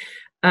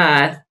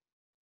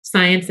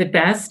science at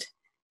best,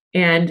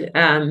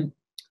 and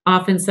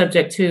often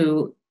subject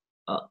to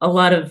a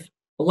lot of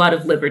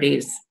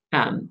liberties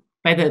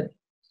by the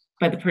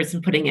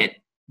person putting it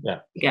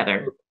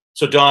together.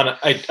 So Don,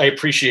 I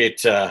appreciate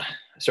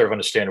sort of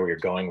understand where you're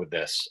going with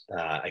this.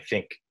 I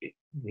think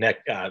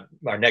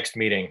our next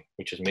meeting,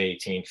 which is May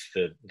 18th,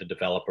 the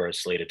developer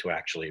is slated to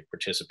actually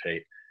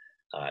participate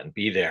and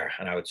be there,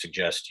 and I would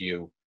suggest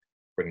you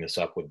bring this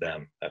up with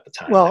them at the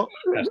time. Well,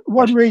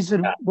 one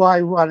reason why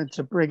I wanted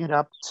to bring it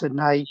up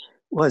tonight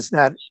was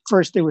that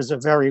first, it was a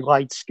very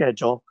light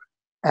schedule,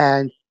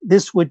 and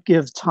this would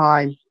give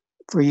time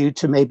for you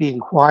to maybe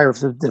inquire of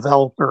the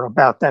developer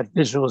about that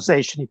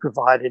visualization he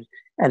provided,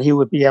 and he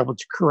would be able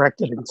to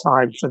correct it in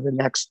time for the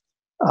next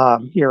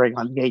hearing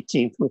on the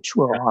 18th, which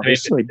will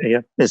obviously be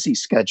a busy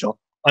schedule.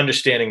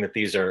 Understanding that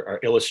these are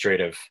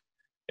illustrative,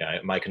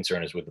 my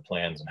concern is with the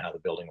plans and how the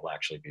building will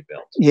actually be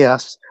built.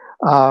 Yes.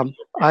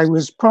 I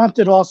was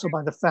prompted also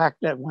by the fact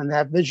that when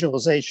that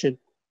visualization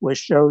was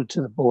showed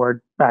to the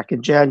board back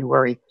in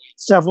January,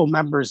 several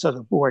members of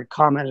the board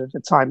commented at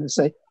the time and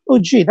say, "Oh,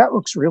 gee, that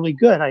looks really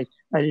good. I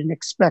didn't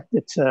expect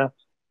it to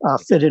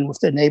fit in with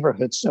the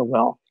neighborhood so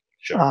well."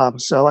 Sure.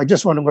 So I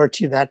just want to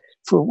alert you that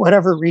for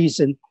whatever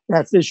reason,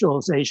 that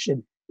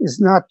visualization is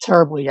not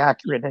terribly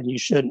accurate, and you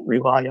shouldn't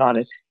rely on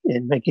it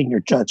in making your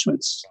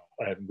judgments.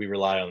 We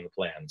rely on the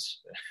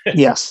plans.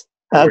 Yes.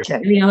 Okay.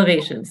 And the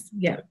elevations.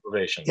 Yeah.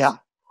 Elevations. Yeah.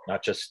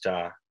 Not just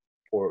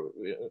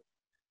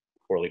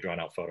poorly drawn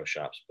out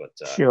Photoshops, but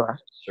sure.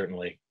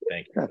 Certainly.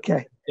 Thank you.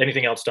 Okay.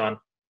 Anything else, Don?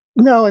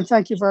 No, and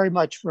thank you very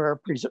much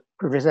for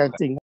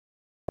presenting the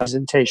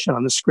presentation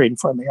on the screen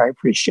for me. I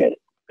appreciate it.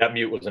 That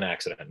mute was an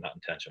accident, not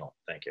intentional.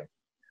 Thank you.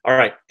 All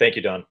right. Thank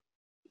you, Don.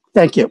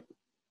 Thank you.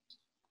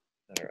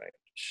 All right.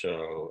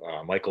 So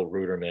Michael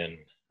Ruderman,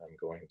 I'm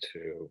going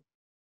to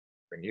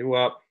bring you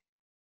up.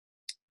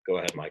 Go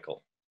ahead,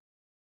 Michael.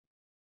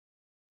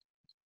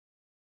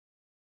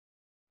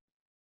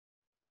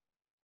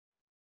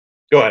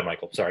 Go ahead,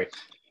 Michael. Sorry.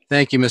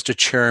 Thank you, Mr.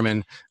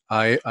 Chairman.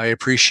 I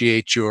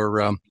appreciate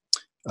your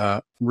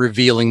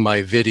revealing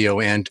my video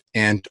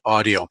and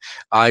audio.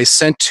 I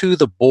sent to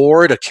the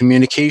board a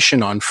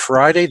communication on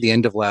Friday, the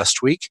end of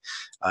last week.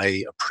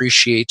 I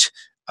appreciate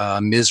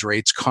Ms.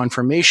 Raid's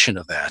confirmation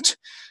of that.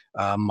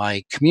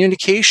 My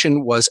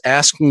communication was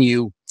asking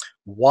you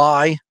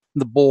why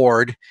the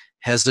board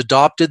has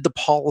adopted the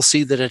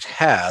policy that it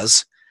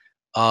has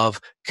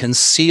of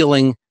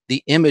concealing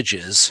the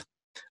images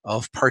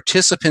of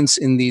participants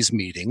in these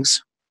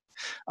meetings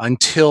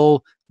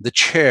until the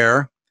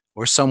chair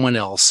or someone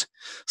else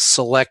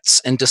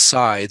selects and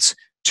decides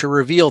to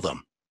reveal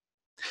them.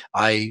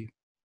 I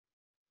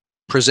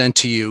present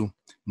to you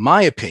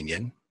my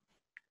opinion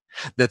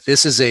that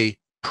this is a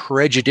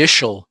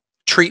prejudicial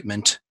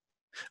treatment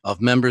of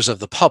members of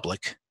the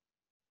public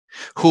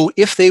who,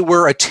 if they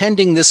were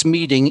attending this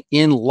meeting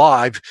in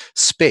live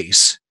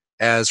space,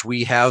 as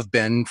we have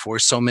been for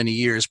so many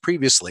years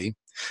previously,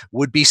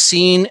 would be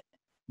seen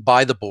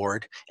by the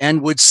board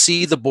and would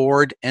see the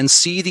board and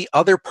see the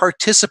other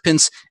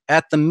participants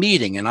at the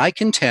meeting. And I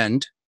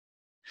contend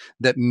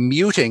that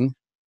muting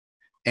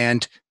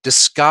and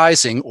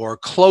disguising or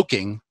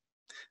cloaking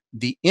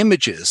the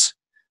images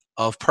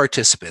of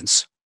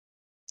participants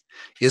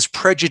is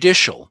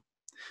prejudicial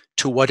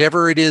to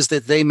whatever it is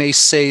that they may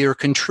say or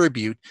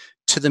contribute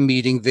to the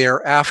meeting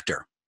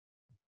thereafter.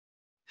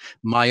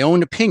 My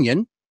own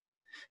opinion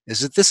is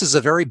that this is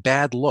a very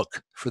bad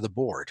look for the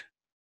board.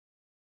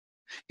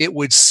 It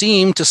would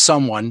seem to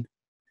someone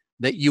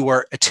that you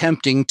are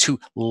attempting to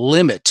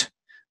limit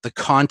the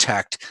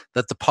contact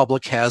that the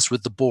public has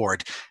with the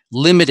board.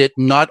 Limit it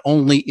not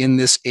only in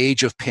this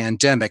age of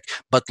pandemic,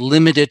 but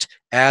limit it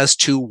as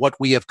to what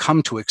we have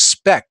come to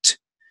expect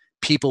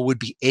people would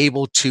be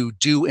able to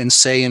do and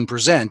say and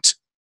present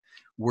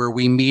were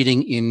we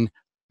meeting in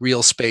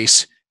real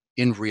space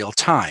in real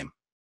time.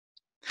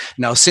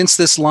 Now, since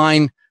this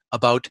line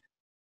about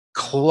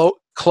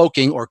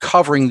cloaking or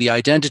covering the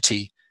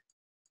identity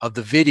of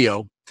the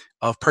video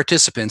of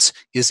participants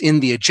is in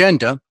the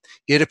agenda,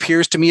 it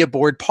appears to me a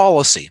board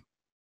policy.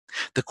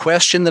 The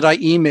question that I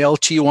emailed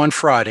to you on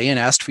Friday and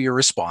asked for your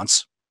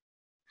response,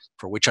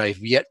 for which I have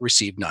yet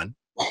received none,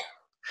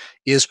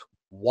 is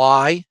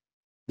why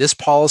this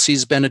policy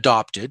has been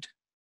adopted,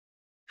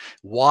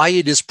 why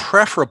it is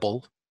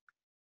preferable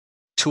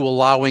to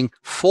allowing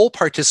full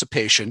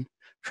participation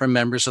from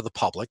members of the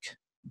public,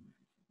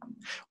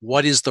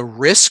 what is the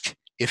risk,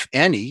 if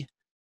any,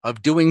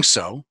 of doing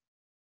so,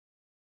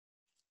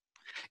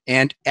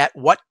 And at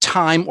what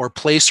time or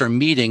place or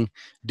meeting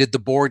did the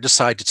board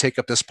decide to take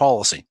up this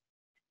policy?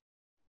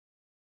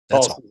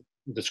 That's all.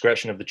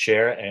 Discretion of the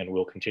chair, and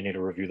we'll continue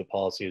to review the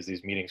policy as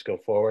these meetings go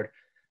forward.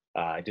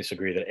 I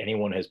disagree that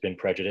anyone has been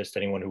prejudiced.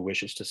 Anyone who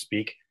wishes to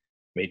speak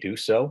may do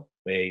so,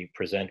 may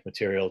present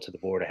material to the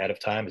board ahead of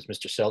time, as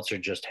Mr. Seltzer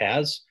just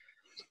has,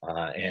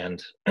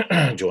 and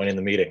join in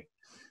the meeting.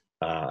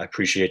 I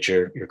appreciate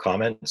your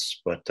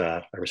comments, but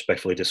I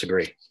respectfully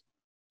disagree.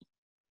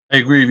 I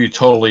agree with you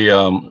totally,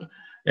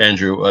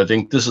 Andrew. I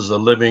think this is a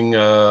living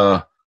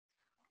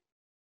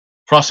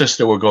process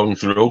that we're going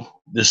through.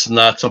 This is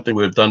not something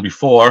we've done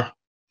before,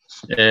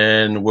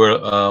 and we're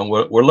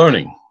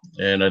learning.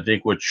 And I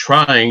think we're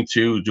trying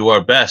to do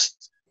our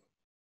best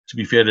to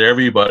be fair to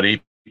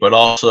everybody, but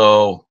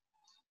also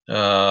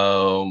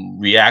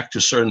react to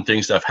certain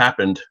things that have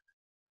happened.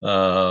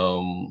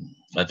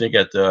 I think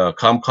at the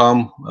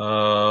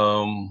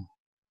ComCom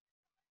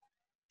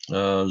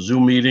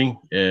Zoom meeting,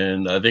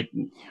 and I think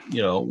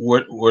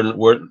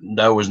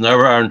that was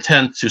never our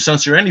intent to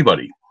censor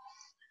anybody.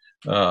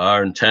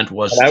 Our intent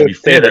was to be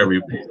fair to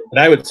everybody. And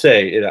I would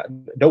say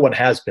no one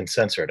has been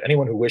censored.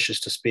 Anyone who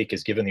wishes to speak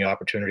is given the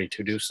opportunity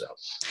to do so.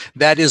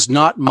 That is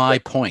not my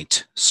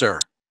point, sir.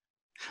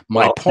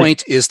 My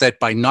point is that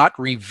by not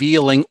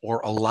revealing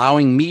or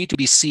allowing me to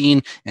be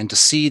seen and to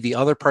see the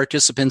other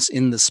participants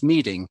in this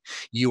meeting,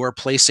 you are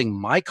placing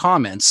my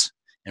comments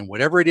and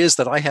whatever it is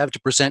that I have to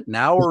present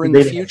now or in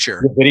the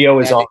future. Your video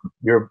is on.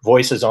 Your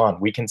voice is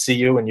on. We can see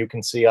you and you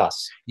can see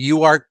us.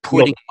 You are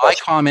putting my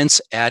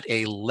comments at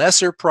a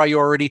lesser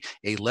priority,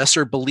 a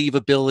lesser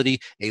believability,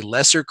 a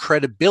lesser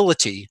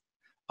credibility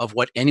of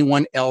what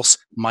anyone else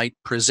might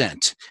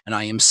present. And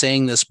I am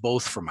saying this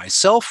both for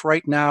myself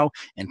right now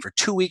and for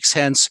 2 weeks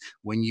hence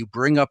when you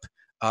bring up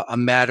a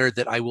matter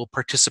that I will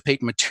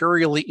participate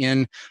materially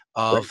in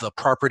of the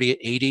property at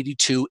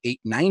 882,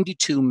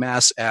 892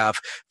 Mass Ave,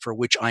 for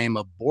which I am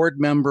a board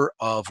member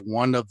of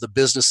one of the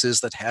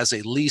businesses that has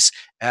a lease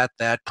at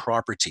that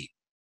property.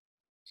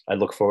 I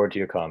look forward to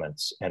your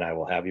comments, and I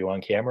will have you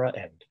on camera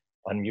and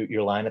unmute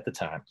your line at the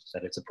time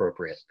that it's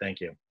appropriate. Thank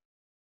you.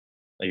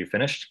 Are you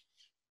finished?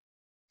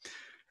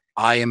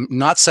 I am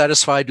not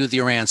satisfied with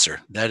your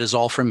answer. That is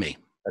all from me.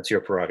 That's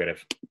your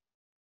prerogative.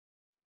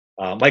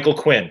 Michael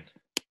Quinn.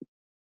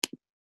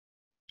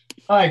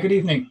 Hi, good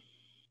evening.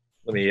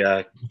 Let me.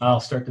 I'll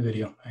start the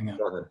video. Hang on.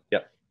 Go ahead.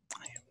 Yep.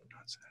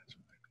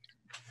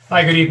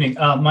 Hi, good evening.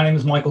 My name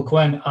is Michael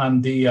Quinn.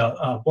 I'm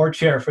the board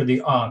chair for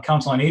the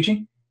Council on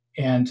Aging.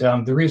 And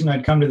the reason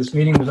I'd come to this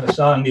meeting was I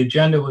saw on the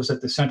agenda was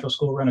that the Central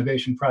School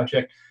renovation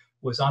project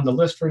was on the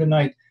list for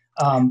tonight.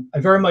 I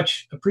very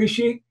much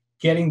appreciate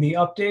getting the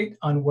update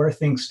on where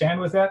things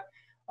stand with that.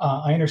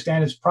 I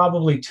understand it's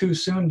probably too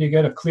soon to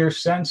get a clear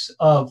sense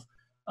of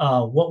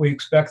what we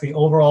expect the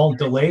overall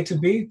delay to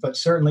be, but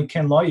certainly,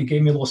 Ken Law, you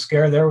gave me a little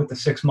scare there with the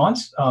 6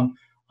 months.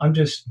 I'm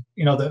just,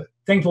 the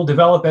things will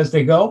develop as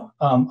they go.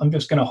 I'm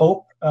just going to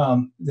hope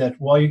that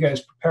while you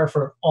guys prepare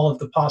for all of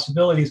the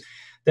possibilities,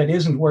 that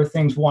isn't where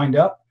things wind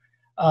up.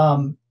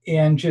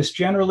 And just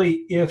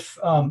generally, if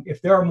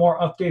there are more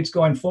updates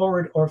going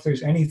forward, or if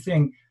there's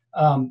anything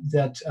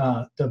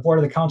that the Board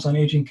of the Council on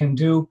Aging can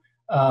do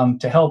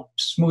to help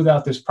smooth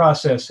out this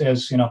process,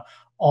 as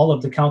all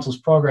of the council's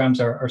programs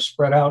are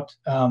spread out,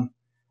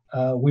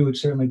 we would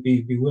certainly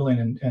be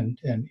willing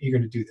and eager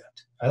to do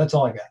that. That's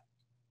all I got.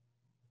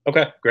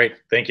 Okay, great.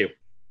 Thank you.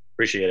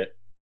 Appreciate it.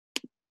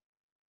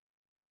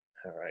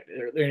 All right.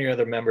 Are there any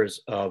other members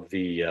of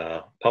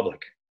the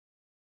public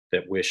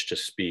that wish to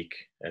speak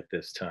at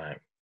this time?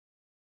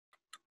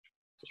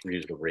 Just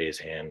use the raise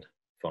hand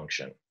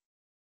function.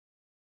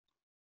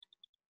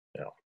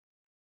 No.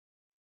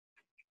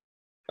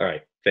 All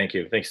right. Thank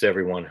you. Thanks to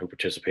everyone who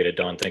participated.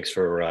 Don, thanks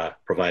for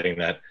providing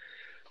that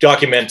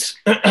document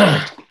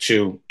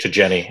to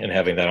Jenny and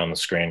having that on the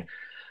screen.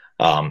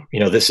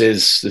 This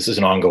is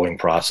an ongoing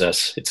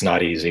process. It's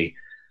not easy.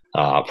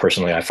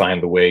 Personally, I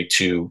find the way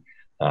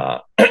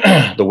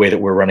that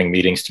we're running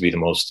meetings to be the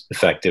most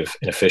effective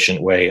and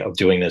efficient way of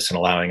doing this and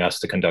allowing us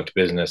to conduct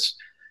business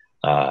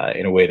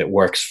in a way that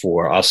works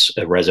for us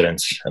as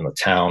residents and the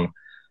town.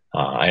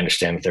 I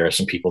understand that there are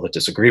some people that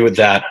disagree with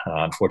that.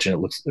 Unfortunately,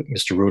 it looks like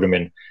Mr.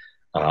 Ruderman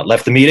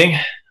left the meeting,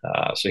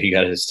 so he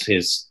got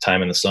his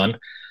time in the sun.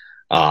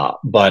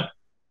 But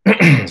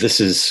this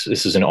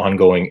is an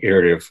ongoing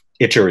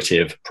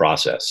iterative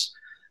process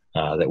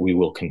that we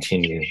will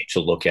continue to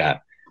look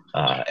at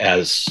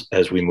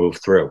as we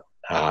move through.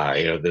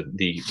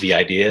 The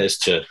idea is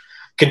to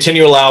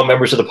continue to allow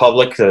members of the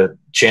public the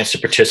chance to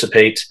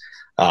participate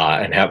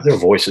and have their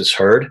voices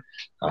heard.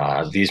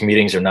 These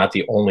meetings are not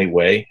the only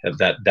way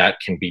that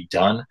can be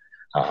done.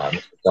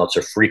 Mr.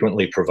 Seltzer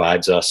frequently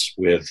provides us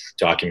with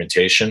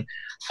documentation.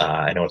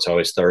 I know it's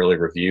always thoroughly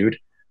reviewed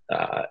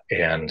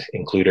and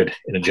included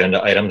in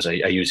agenda items. I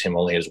use him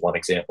only as one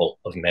example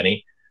of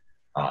many.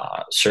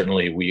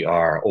 Certainly, we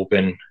are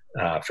open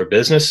for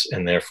business,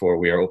 and therefore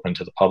we are open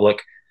to the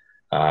public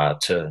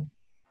to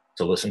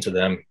listen to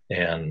them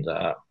and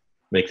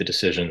make the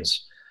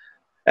decisions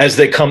as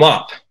they come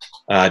up.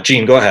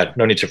 Gene, go ahead.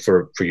 No need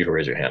for you to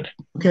raise your hand.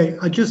 Okay,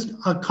 just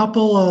a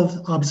couple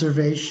of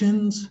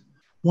observations.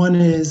 One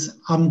is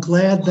I'm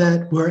glad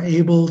that we're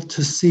able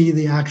to see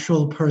the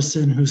actual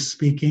person who's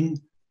speaking.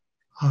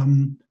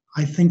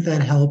 I think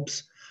that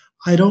helps.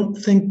 I don't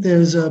think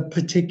there's a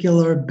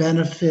particular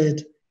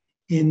benefit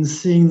in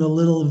seeing the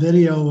little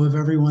video of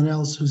everyone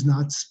else who's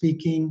not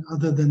speaking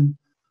other than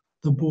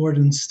the board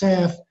and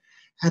staff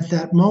at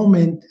that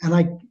moment. And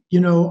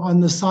on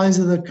the size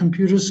of the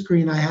computer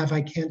screen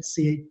I can't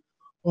see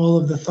all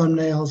of the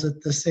thumbnails at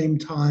the same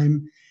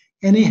time.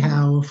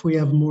 Anyhow, if we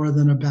have more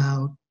than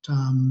about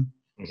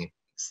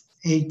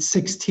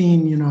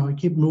 16, I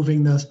keep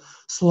moving the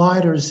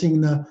slider,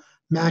 seeing the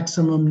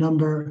maximum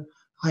number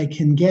I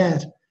can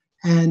get.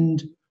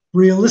 And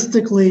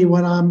realistically,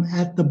 when I'm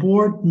at the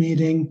board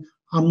meeting,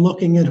 I'm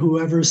looking at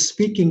whoever's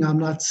speaking. I'm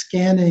not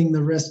scanning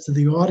the rest of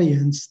the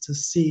audience to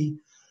see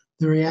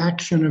the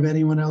reaction of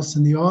anyone else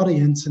in the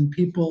audience. And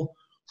people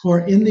who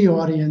are in the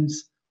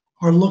audience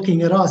are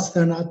looking at us.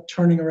 They're not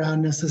turning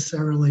around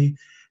necessarily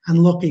and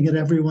looking at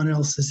everyone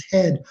else's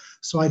head.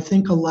 So I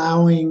think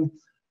allowing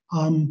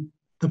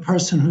the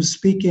person who's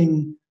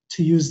speaking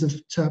to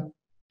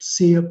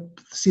see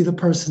the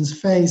person's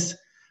face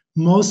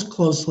most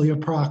closely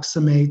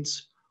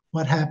approximates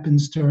what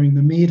happens during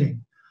the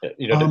meeting.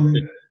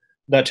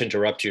 Not to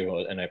interrupt you,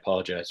 and I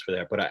apologize for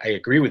that, but I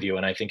agree with you,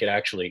 and I think it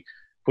actually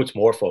puts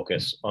more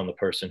focus on the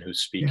person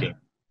who's speaking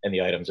and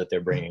the items that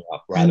they're bringing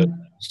up, rather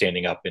than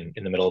standing up in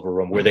the middle of a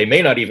room where they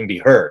may not even be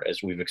heard,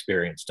 as we've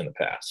experienced in the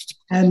past.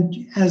 And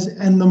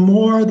the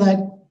more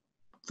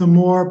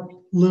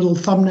little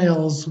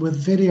thumbnails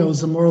with videos,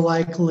 the more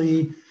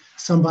likely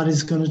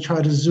somebody's going to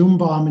try to Zoom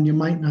bomb, and you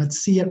might not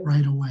see it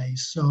right away.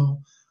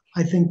 So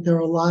I think there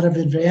are a lot of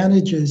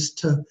advantages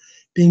to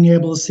being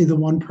able to see the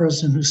one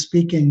person who's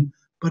speaking,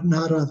 but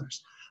not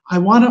others. I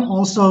want to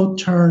also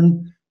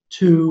turn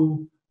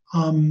to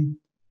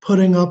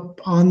putting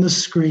up on the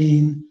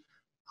screen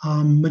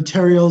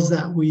materials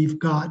that we've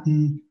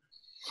gotten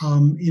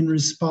in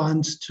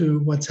response to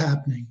what's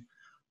happening.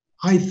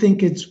 I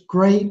think it's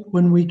great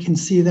when we can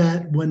see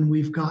that when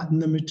we've gotten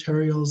the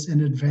materials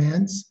in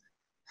advance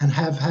and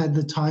have had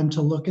the time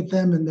to look at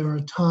them. And there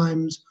are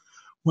times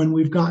when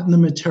we've gotten the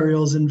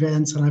materials in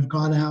advance and I've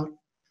gone out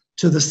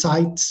to the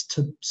sites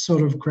to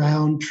sort of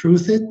ground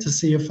truth it, to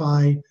see if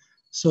I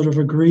sort of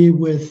agree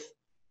with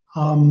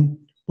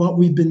what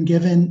we've been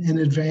given in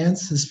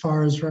advance as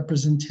far as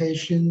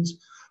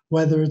representations,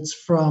 whether it's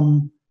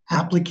from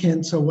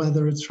applicants or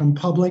whether it's from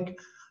public.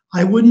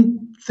 I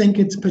wouldn't think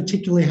it's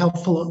particularly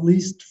helpful, at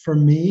least for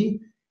me,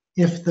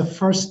 if the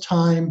first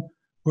time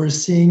we're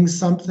seeing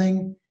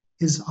something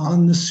is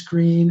on the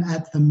screen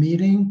at the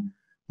meeting,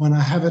 when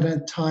I haven't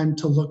had time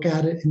to look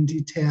at it in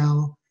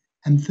detail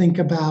and think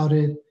about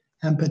it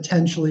and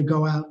potentially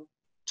go out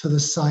to the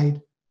site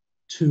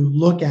to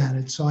look at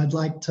it. So I'd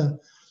like to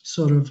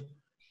sort of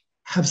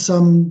have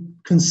some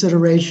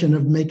consideration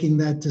of making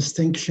that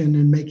distinction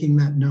and making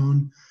that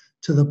known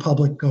to the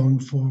public going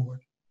forward.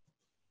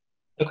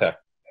 Okay.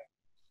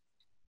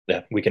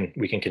 Yeah, we can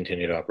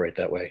continue to operate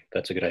that way.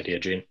 That's a good idea,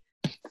 Jean.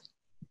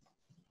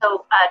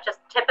 So just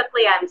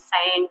typically I'm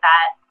saying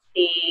that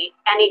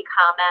any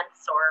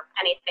comments or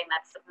anything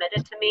that's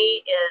submitted to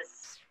me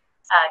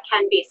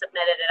can be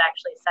submitted. It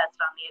actually says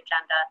it on the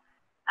agenda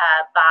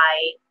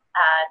by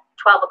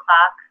 12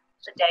 o'clock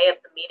the day of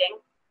the meeting,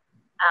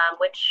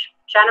 which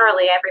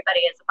generally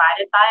everybody is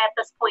abided by at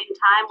this point in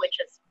time, which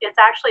it's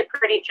actually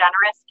pretty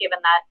generous given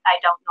that I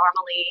don't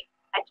normally,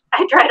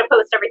 I try to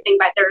post everything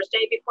by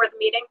Thursday before the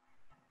meeting,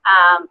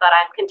 but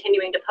I'm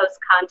continuing to post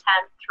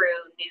content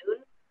through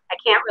noon. I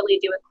can't really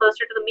do it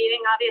closer to the meeting,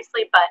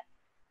 obviously, but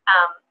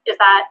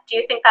do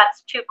you think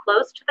that's too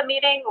close to the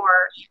meeting,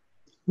 or?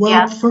 Well,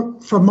 Yes.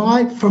 for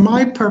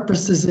my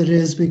purposes, it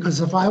is, because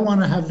if I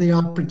want to have the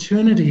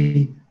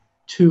opportunity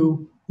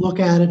to look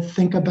at it,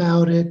 think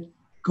about it,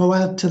 go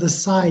out to the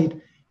site,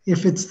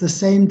 if it's the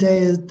same day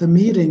as the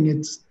meeting,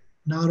 it's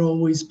not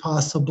always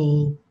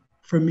possible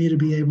for me to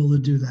be able to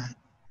do that.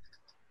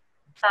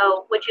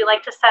 So would you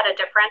like to set a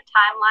different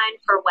timeline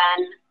for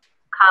when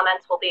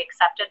comments will be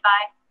accepted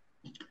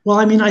by? Well,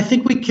 I mean, I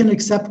think we can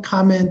accept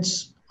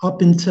comments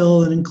up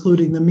until and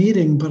including the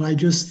meeting, but I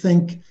just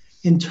think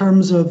in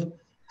terms of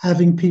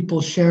having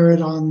people share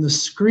it on the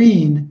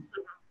screen,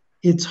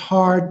 it's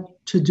hard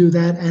to do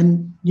that.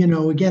 And,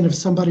 again, if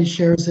somebody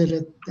shares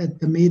it at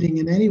the meeting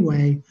in any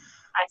way,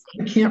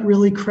 I can't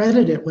really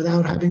credit it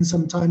without having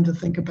some time to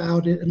think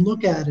about it and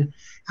look at it.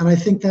 And I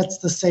think that's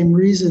the same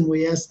reason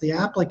we ask the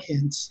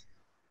applicants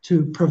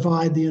to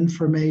provide the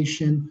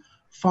information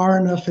far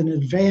enough in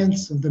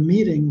advance of the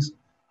meetings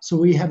so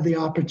we have the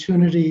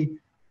opportunity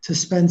to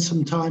spend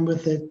some time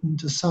with it and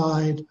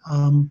decide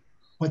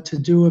what to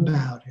do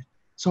about it.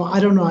 So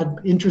I don't know, I'm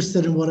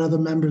interested in what other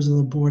members of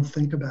the board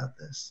think about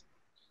this.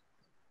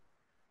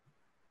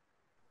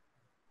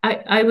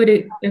 I would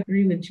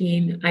agree with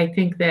Jean. I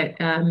think that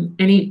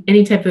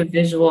any type of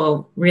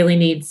visual really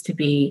needs to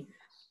be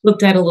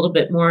looked at a little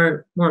bit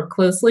more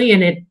closely,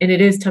 and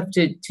it is tough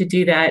to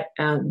do that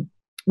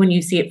when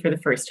you see it for the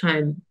first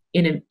time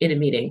in a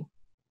meeting.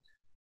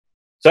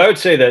 So I would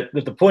say that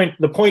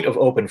the point of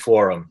open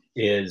forum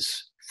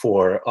is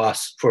for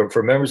us,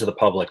 for members of the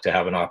public to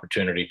have an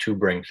opportunity to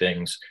bring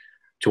things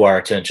to our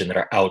attention that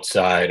are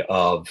outside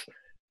of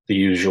the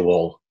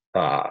usual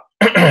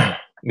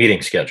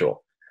meeting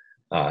schedule.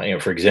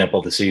 For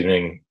example, this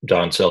evening,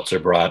 Don Seltzer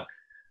brought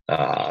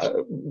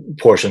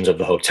portions of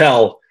the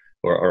hotel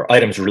or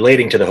items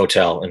relating to the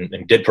hotel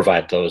and did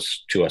provide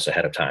those to us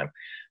ahead of time,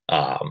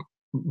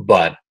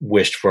 but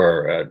wished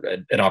for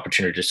an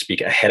opportunity to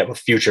speak ahead of a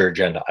future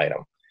agenda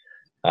item.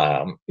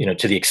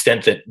 To the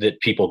extent that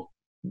people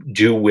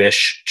do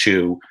wish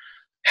to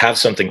have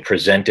something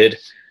presented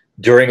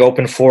during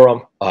open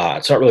forum,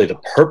 it's not really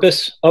the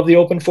purpose of the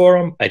open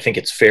forum. I think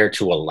it's fair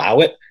to allow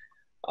it.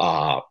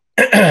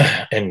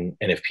 And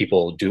if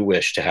people do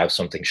wish to have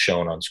something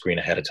shown on screen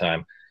ahead of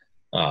time,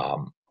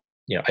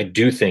 I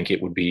do think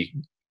it would be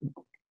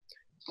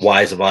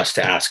wise of us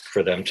to ask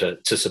for them to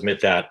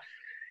submit that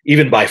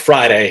even by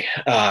Friday,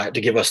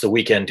 to give us the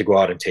weekend to go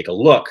out and take a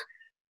look.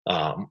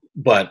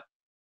 But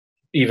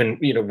even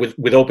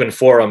with open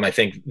forum, I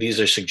think these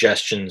are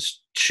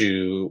suggestions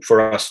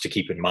for us to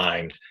keep in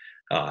mind,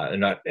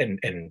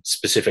 and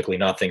specifically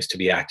not things to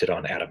be acted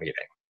on at a meeting.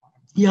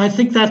 Yeah, I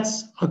think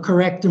that's a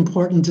correct,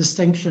 important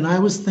distinction. I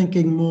was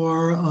thinking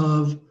more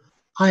of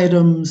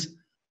items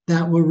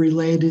that were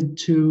related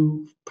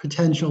to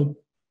potential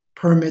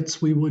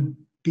permits we would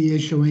be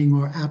issuing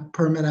or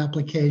permit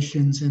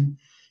applications, and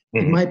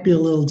it might be a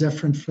little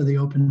different for the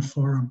open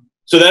forum.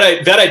 So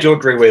that I do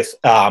agree with,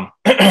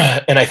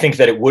 and I think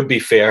that it would be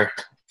fair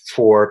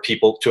for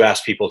people to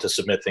ask people to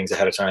submit things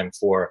ahead of time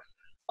for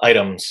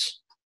items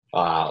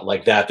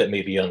like that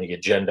may be on the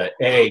agenda.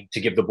 A, to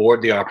give the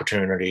board the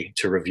opportunity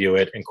to review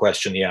it and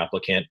question the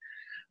applicant,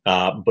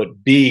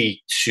 but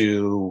B,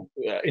 to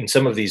in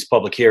some of these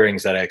public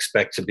hearings that I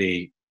expect to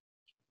be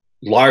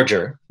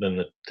larger than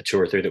the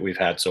 2 or 3 that we've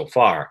had so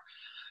far,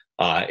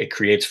 it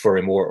creates for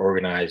a more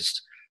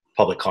organized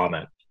public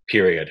comment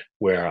period,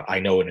 where I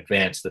know in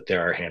advance that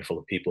there are a handful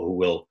of people who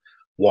will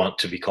want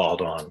to be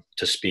called on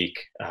to speak,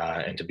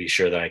 and to be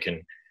sure that I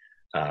can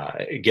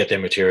get their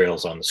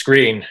materials on the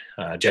screen.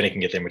 Jenny can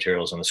get their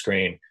materials on the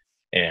screen,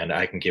 and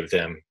I can give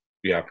them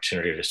the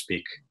opportunity to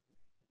speak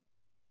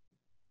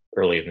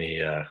early in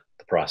the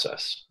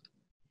process.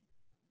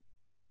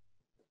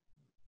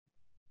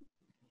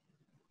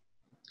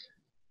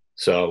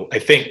 So I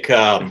think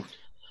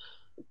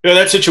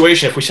that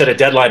situation, if we set a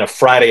deadline of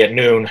Friday at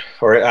noon,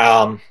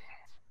 or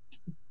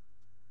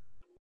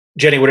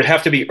Jenny, would it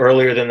have to be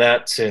earlier than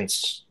that,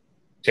 since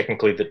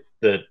technically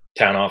the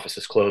town office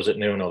is closed at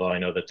noon, although I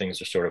know that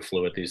things are sort of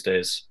fluid these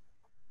days,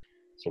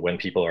 so when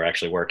people are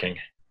actually working?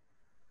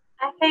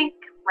 I think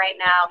right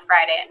now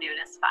Friday at noon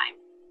is fine.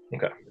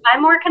 Okay.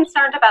 I'm more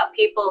concerned about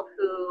people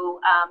who,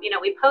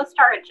 we post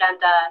our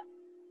agenda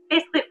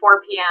basically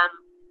 4 p.m.,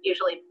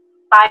 usually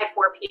by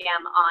 4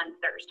 p.m. on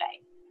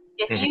Thursday.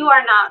 If you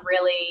are not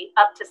really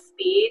up to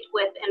speed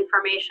with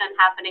information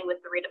happening with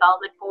the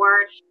redevelopment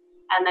board,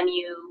 and then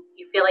you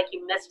feel like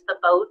you missed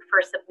the boat for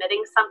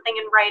submitting something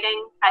in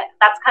writing,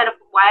 that's kind of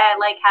why I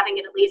like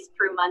having it at least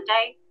through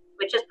Monday,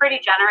 which is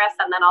pretty generous,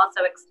 and then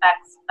also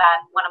expects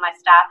that one of my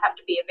staff have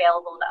to be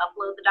available to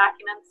upload the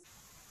documents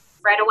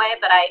right away.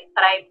 But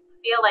I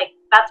feel like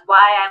that's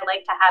why I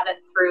like to have it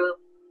through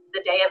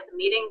the day of the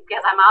meeting,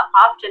 because I'm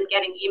often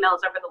getting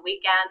emails over the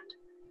weekend,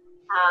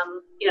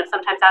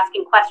 sometimes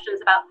asking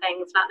questions about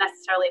things, not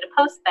necessarily to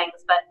post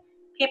things, but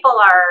people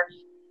are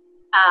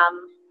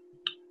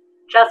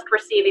just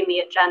receiving the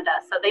agenda,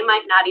 so they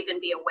might not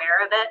even be aware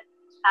of it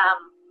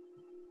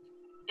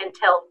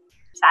until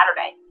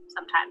Saturday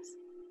sometimes.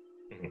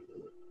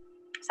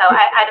 So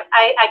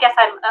I guess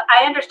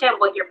I understand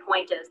what your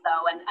point is,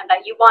 though, and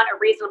that you want a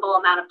reasonable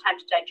amount of time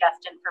to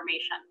digest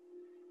information.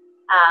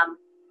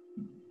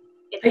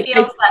 It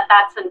feels that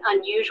that's an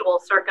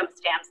unusual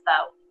circumstance,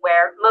 though,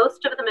 where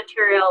most of the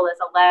material is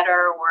a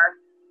letter or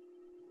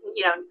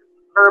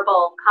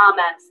verbal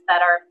comments that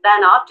are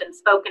then often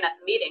spoken at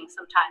the meeting,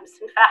 sometimes,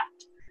 in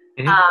fact,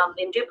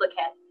 in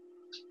duplicate.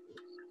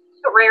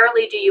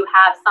 Rarely do you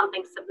have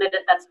something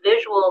submitted that's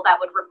visual that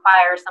would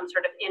require some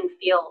sort of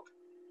in-field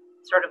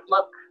sort of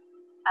look,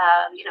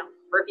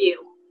 review.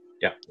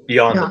 Yeah,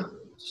 beyond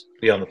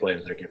the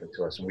plans that are given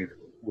to us, and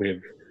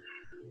we've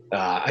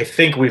I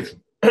think we've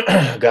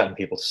gotten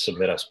people to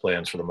submit us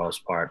plans for the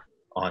most part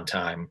on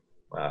time,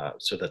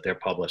 so that they're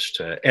published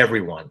to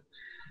everyone,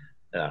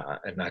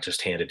 and not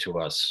just handed to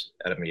us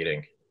at a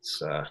meeting.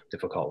 It's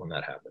difficult when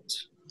that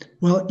happens.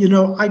 Well,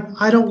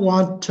 I don't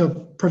want to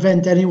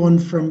prevent anyone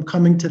from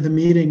coming to the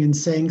meeting and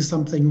saying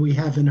something we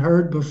haven't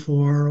heard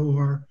before,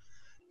 or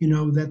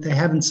that they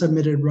haven't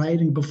submitted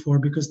writing before,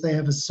 because they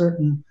have a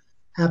certain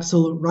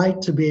absolute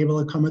right to be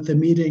able to come at the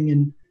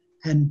meeting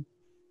and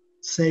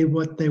say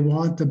what they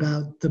want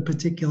about the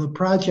particular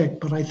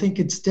project. But I think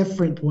it's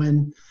different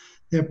when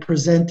they're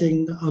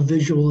presenting a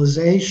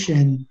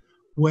visualization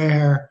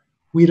where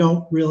we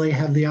don't really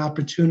have the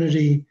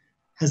opportunity,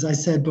 as I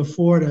said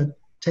before, to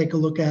take a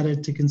look at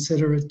it, to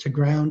consider it, to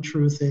ground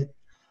truth it,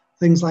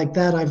 things like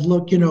that. I've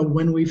looked,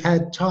 when we've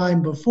had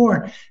time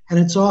before, and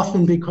it's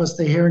often because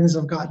the hearings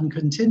have gotten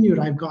continued.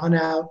 I've gone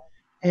out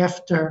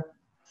after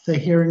the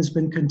hearing's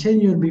been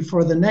continued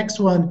before the next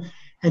one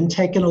and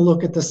taken a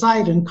look at the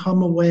site and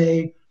come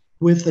away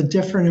with a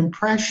different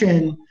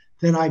impression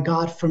than I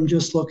got from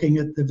just looking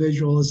at the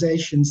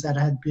visualizations that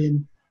had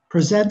been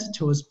presented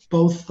to us,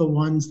 both the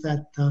ones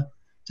that the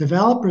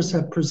developers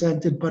have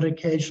presented, but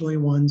occasionally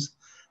ones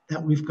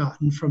that we've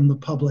gotten from the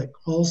public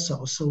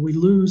also. So we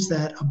lose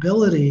that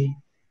ability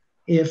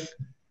if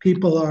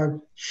people are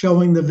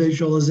showing the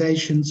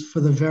visualizations for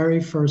the very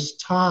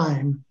first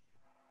time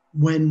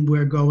when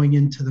we're going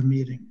into the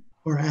meeting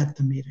or at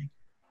the meeting.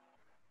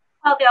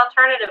 Well, the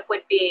alternative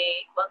would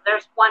be, well,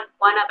 there's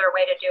one other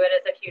way to do it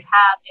is if we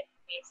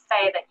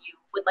say that you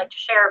would like to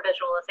share a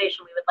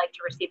visualization, we would like to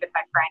receive it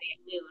by Friday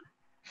at noon.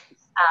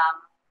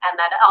 And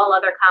that all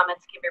other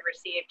comments can be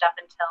received up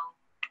until,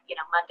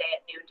 Monday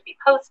at noon to be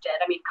posted.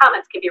 I mean,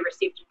 comments can be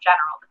received in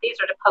general, but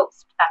these are to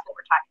post. That's what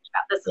we're talking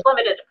about. This is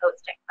limited to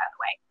posting, by the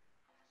way.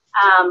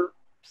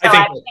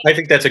 I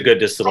think that's a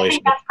good distillation.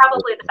 I think that's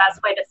probably the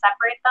best way to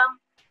separate them.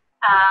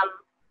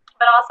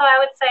 But also I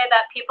would say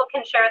that people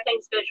can share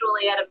things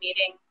visually at a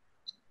meeting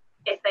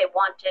if they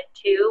wanted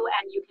to,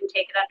 and you can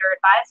take it under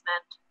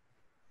advisement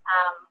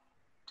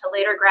to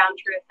later ground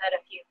truth it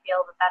if you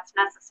feel that that's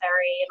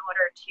necessary in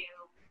order to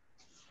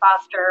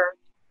foster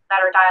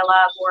better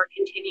dialogue or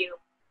continue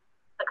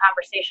the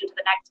conversation to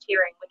the next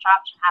hearing, which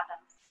often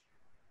happens.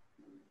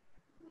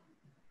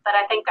 But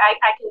I think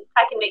I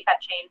can make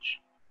that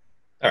change.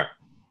 All right.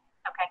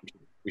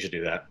 Okay. We should do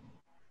that.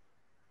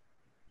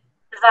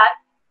 Does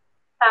that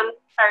sound,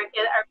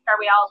 are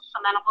we all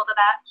amenable to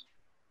that?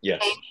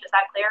 Yes. Change? Is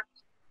that clear?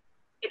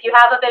 If you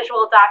have a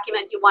visual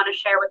document you want to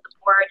share with the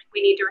board,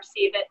 we need to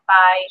receive it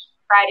by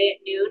Friday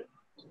at noon.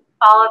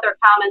 All other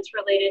comments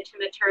related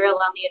to material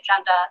on the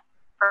agenda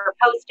for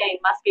posting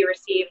must be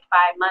received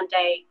by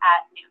Monday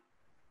at noon.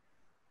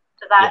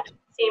 Does that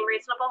seem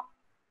reasonable?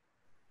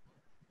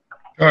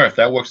 All right, if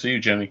that works for you,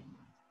 Jenny.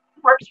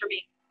 Works for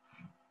me.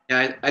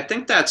 Yeah, I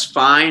think that's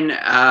fine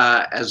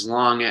as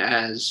long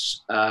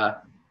as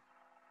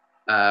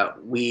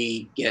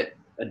we get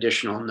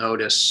additional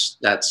notice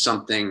that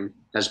something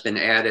has been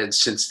added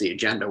since the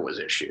agenda was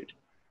issued.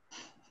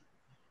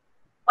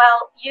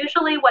 Well,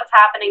 usually what's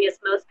happening is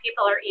most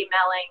people are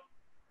emailing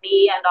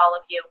me and all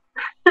of you.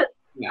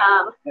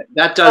 Yeah,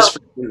 that does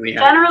frequently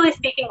happen. Generally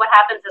speaking, what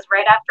happens is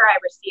right after I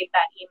receive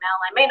that email,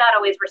 I may not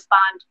always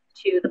respond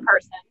to the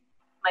person.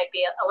 Might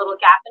be a little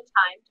gap in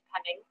time,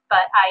 depending,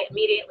 but I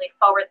immediately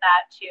forward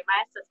that to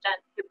my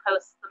assistant who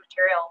posts the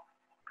material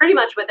pretty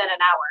much within an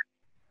hour.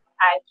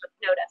 I've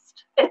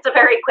noticed. It's a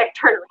very quick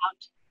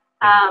turnaround.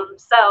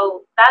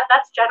 So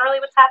that's generally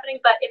what's happening,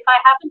 but if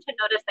I happen to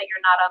notice that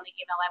you're not on the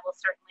email, I will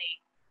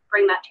certainly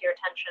bring that to your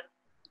attention.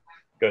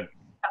 Good.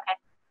 Okay.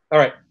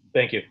 All right.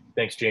 Thank you.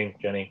 Thanks, Jean,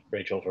 Jenny,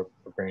 Rachel, for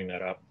bringing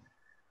that up.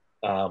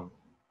 All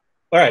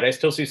right. I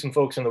still see some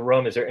folks in the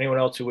room. Is there anyone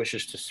else who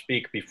wishes to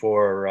speak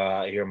before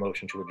I hear a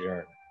motion to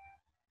adjourn?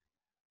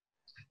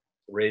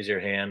 Raise your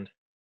hand.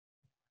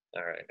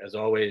 All right. As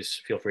always,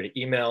 feel free to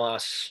email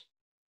us.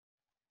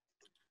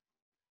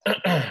 All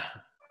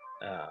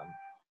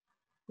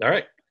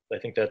right. I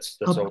think that's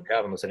all we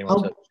have, unless anyone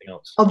says anything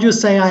else. I'll just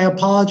say I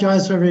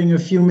apologize for being a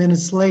few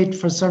minutes late.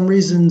 For some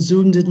reason,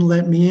 Zoom didn't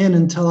let me in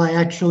until I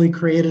actually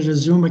created a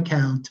Zoom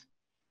account.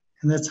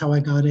 And that's how I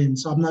got in.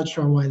 So I'm not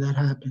sure why that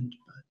happened.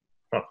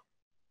 But. Oh,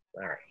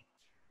 all right.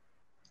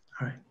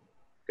 All right.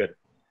 Good.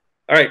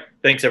 All right.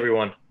 Thanks,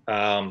 everyone.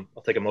 I'll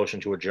take a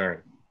motion to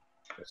adjourn.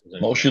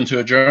 Motion to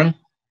adjourn.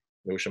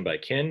 Motion by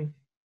Kin.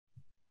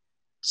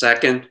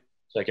 Second.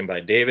 Second by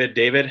David.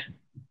 David?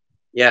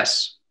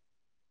 Yes.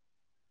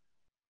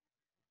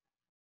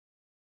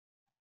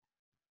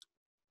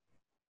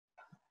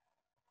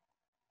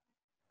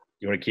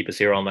 You want to keep us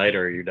here all night,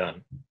 or are you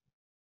done?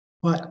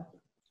 What?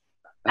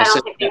 I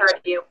don't think we heard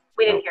you.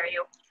 We didn't hear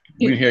you.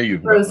 We didn't hear you.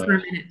 Froze for a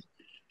minute.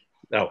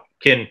 No.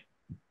 Kin?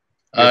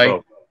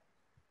 Aye.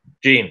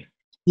 Jean?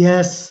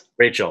 Yes.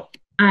 Rachel?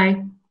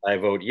 Aye. I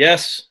vote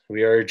yes.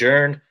 We are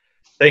adjourned.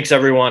 Thanks,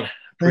 everyone.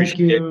 Thank Appreciate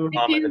you. your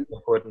comment and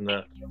input in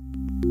the